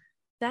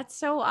 That's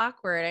so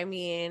awkward. I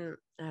mean,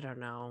 I don't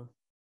know.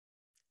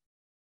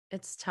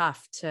 It's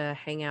tough to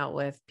hang out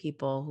with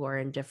people who are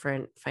in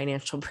different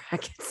financial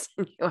brackets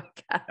than you, I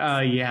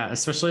guess. Yeah,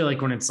 especially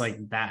like when it's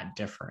like that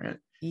different.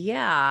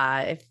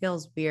 Yeah, it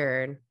feels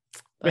weird.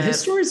 But his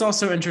story is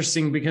also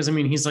interesting because I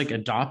mean, he's like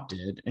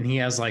adopted and he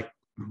has like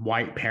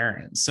white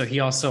parents. So he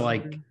also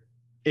like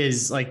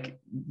is like,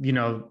 you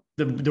know,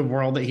 the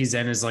world that he's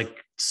in is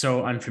like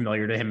so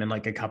unfamiliar to him in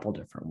like a couple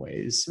different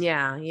ways.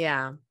 Yeah,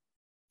 yeah.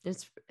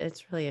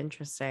 It's really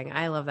interesting.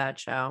 I love that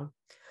show.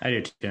 I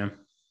do too.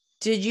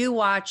 Did you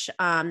watch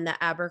the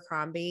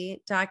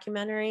Abercrombie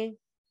documentary?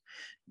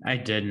 I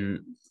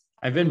didn't.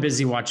 I've been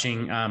busy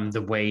watching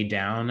The Way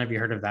Down. Have you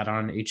heard of that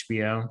on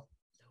HBO?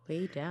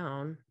 Way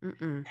Down.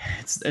 Mm-mm.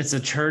 It's a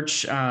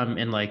church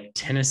in like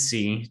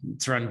Tennessee.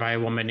 It's run by a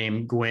woman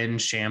named Gwen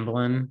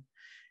Shamblin.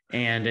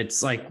 And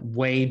it's like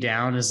way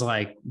down is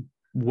like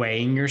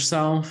weighing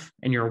yourself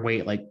and your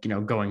weight, like, you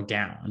know, going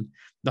down.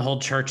 The whole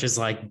church is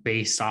like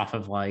based off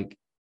of like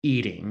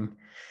eating.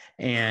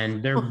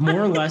 And they're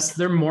more or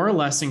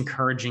less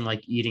encouraging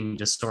like eating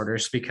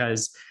disorders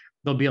because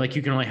they'll be like,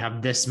 you can only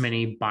have this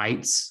many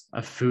bites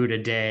of food a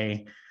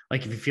day.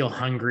 Like if you feel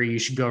hungry, you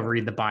should go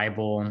read the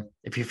Bible.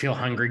 If you feel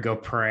hungry, go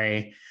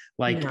pray.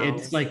 Like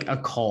it's like a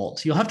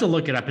cult. You'll have to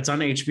look it up. It's on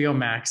HBO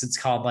Max. It's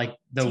called like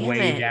The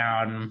Way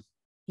Down.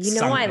 You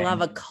know, something. I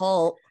love a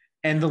cult.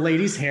 And the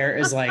lady's hair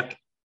is like,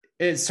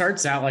 it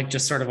starts out like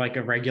just sort of like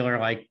a regular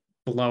like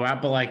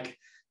blowout, but like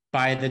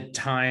by the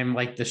time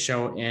like the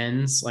show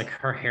ends, like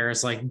her hair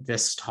is like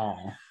this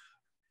tall.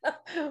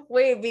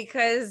 Wait,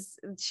 because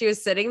she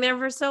was sitting there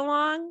for so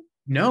long?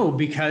 No,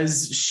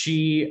 because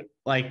she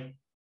like,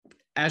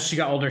 as she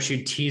got older,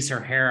 she'd tease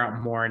her hair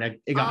out more and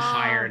it got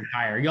higher and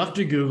higher. You'll have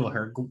to Google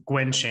her,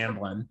 Gwen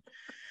Shamblin.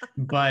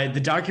 But the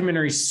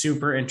documentary is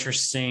super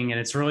interesting and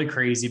it's really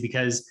crazy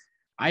because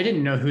I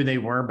didn't know who they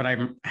were, but I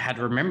had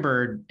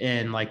remembered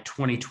in like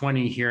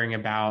 2020 hearing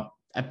about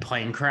a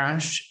plane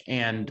crash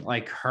and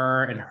like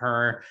her and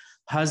her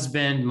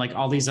husband, like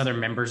all these other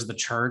members of the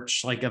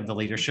church, like of the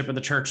leadership of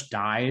the church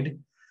died.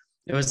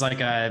 It was like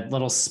a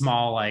little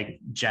small like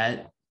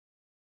jet,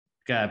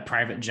 like a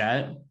private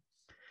jet.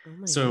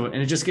 So, and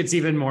it just gets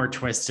even more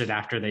twisted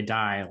after they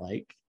die,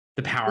 like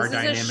the power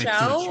dynamics of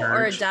the church.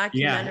 Or a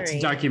documentary? Yeah, it's a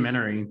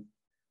documentary.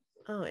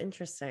 Oh,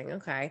 interesting.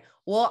 Okay.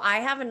 Well, I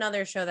have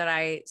another show that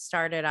I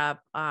started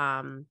up.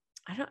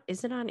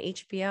 Is it on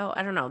HBO?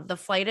 I don't know. The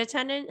Flight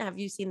Attendant. Have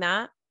you seen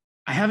that?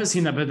 I haven't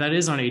seen that, but that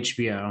is on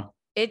HBO.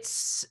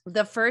 It's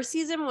the first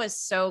season was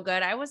so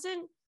good.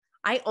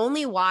 I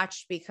only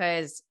watched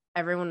because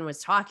everyone was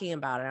talking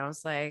about it. I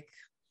was like,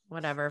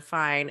 whatever,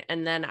 fine.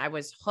 And then I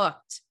was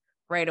hooked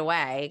right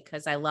away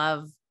because I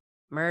love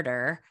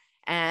murder.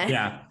 And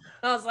yeah,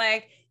 I was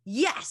like,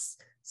 yes.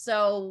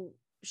 So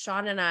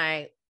Sean and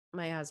I,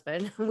 my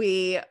husband,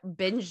 we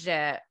binged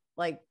it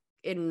like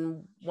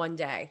in one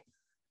day.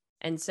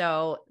 And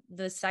so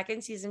the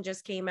second season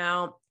just came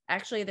out.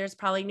 Actually, there's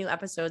probably new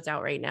episodes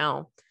out right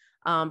now.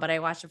 But I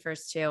watched the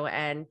first two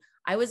and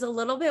I was a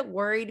little bit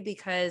worried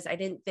because I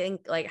didn't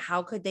think like,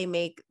 how could they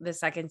make the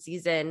second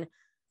season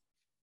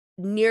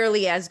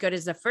nearly as good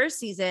as the first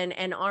season?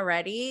 And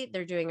already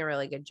they're doing a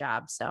really good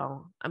job.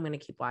 So I'm going to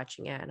keep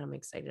watching it and I'm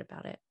excited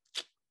about it.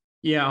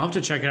 Yeah, I'll have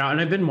to check it out. And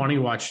I've been wanting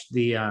to watch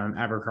the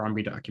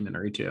Abercrombie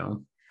documentary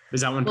too.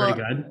 Is that one pretty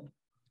good?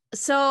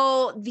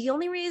 So the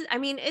only reason, I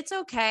mean, it's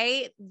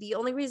okay. The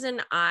only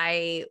reason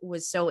I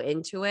was so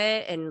into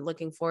it and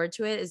looking forward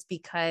to it is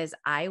because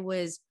I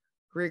was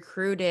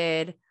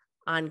recruited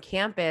on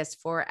campus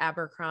for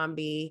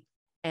Abercrombie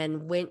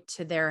and went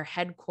to their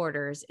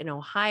headquarters in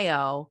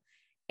Ohio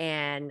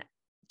and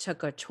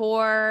took a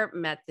tour,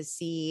 met the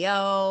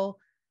CEO,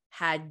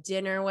 had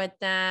dinner with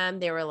them.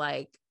 They were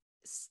like,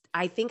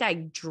 I think I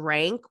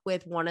drank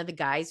with one of the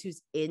guys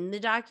who's in the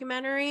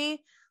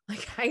documentary.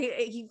 Like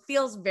he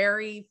feels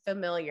very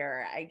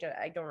familiar. I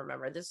don't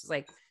remember. This was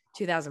like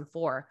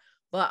 2004,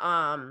 but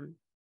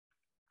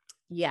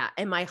yeah.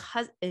 And my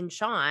husband,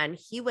 Sean,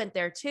 he went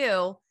there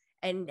too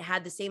and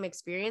had the same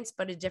experience,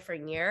 but a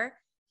different year.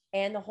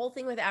 And the whole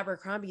thing with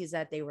Abercrombie is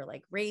that they were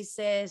like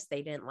racist.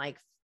 They didn't like,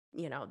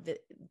 you know,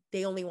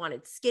 they only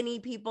wanted skinny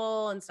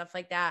people and stuff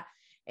like that.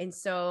 And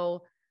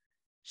so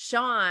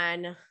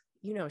Sean,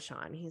 you know,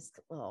 Sean, he's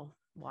a little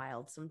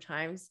wild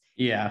sometimes.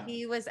 Yeah.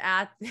 He was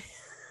at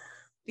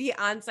the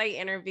on-site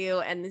interview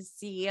and the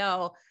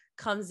CEO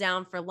comes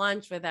down for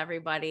lunch with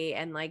everybody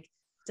and like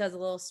does a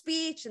little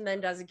speech and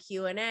then does a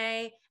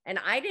Q&A. And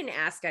I didn't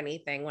ask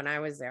anything when I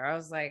was there. I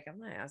was like, I'm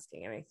not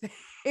asking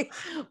anything.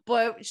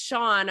 But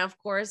Sean, of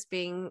course,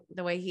 being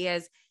the way he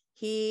is,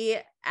 he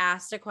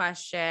asked a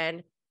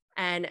question.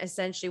 And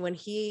essentially when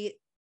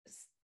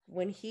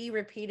he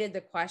repeated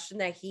the question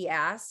that he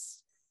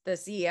asked the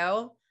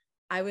CEO,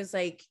 I was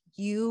like,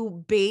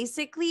 you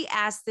basically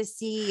asked the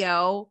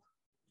CEO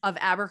of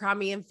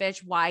Abercrombie and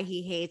Fitch why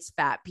he hates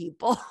fat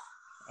people.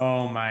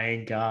 Oh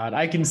my God.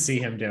 I can see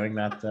him doing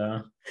that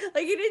though.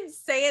 Like he didn't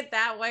say it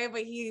that way,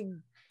 but he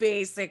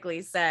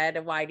basically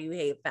said, why do you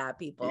hate fat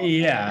people?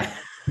 Yeah.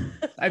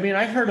 I mean,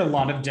 I've heard a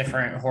lot of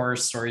different horror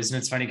stories, and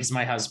it's funny because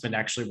my husband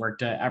actually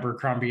worked at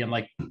Abercrombie, and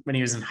like when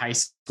he was in high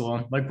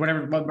school, like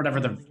whatever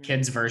the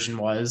kids version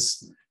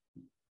was.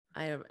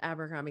 I have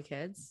Abercrombie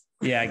Kids.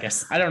 Yeah, I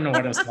guess. I don't know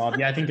what it was called.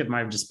 Yeah, I think it might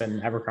have just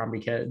been Abercrombie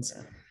Kids.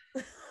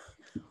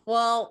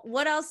 Well,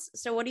 what else?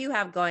 So what do you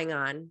have going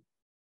on?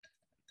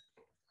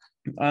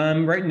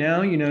 Right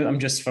now, I'm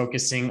just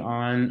focusing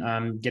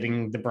on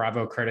getting the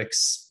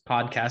BravoCritics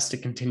podcast to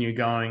continue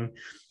going.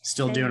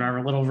 Still doing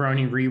our little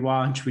RHONJ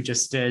rewatch. We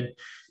just did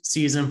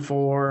season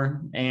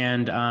 4,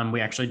 and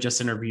we actually just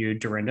interviewed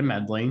Dorinda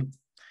Medley.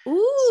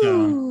 Ooh.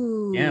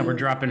 So yeah, we're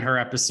dropping her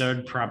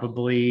episode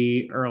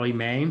probably early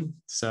May.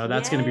 So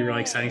that's going to be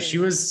really exciting. She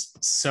was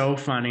so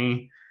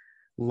funny.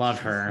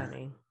 Love her.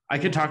 Funny. I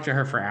could talk to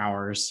her for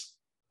hours.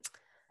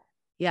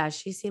 Yeah,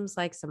 she seems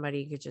like somebody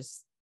you could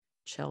just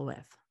chill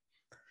with.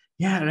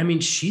 Yeah, and I mean,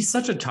 she's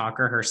such a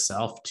talker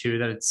herself too,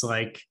 that it's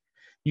like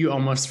you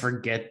almost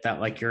forget that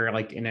like you're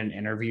like in an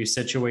interview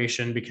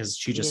situation, because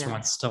she just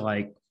wants to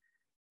like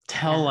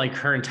tell like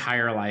her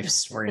entire life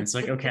story. It's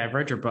like, okay, I've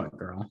read your book,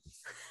 girl.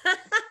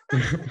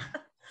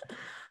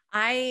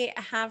 I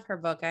have her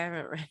book. I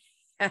haven't read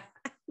it.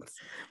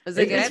 Was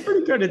it good? It's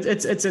pretty good.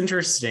 It's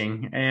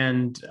interesting.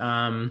 And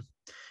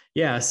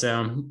yeah,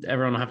 so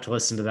everyone will have to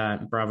listen to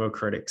that.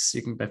 BravoCritics.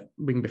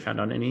 We can be found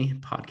on any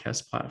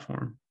podcast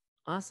platform.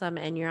 Awesome.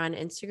 And you're on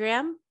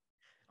Instagram?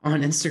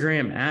 On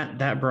Instagram at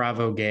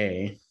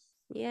 @BravoGay.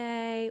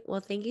 Yay. Well,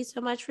 thank you so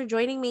much for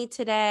joining me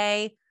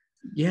today.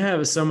 Yeah, it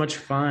was so much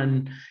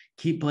fun.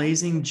 Keep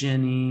blazing,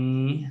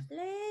 Jenny.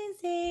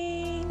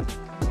 Blazing.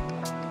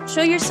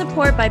 Show your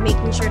support by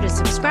making sure to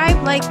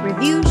subscribe, like,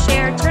 review,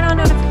 share, turn on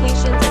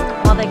notifications,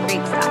 all that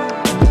great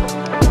stuff.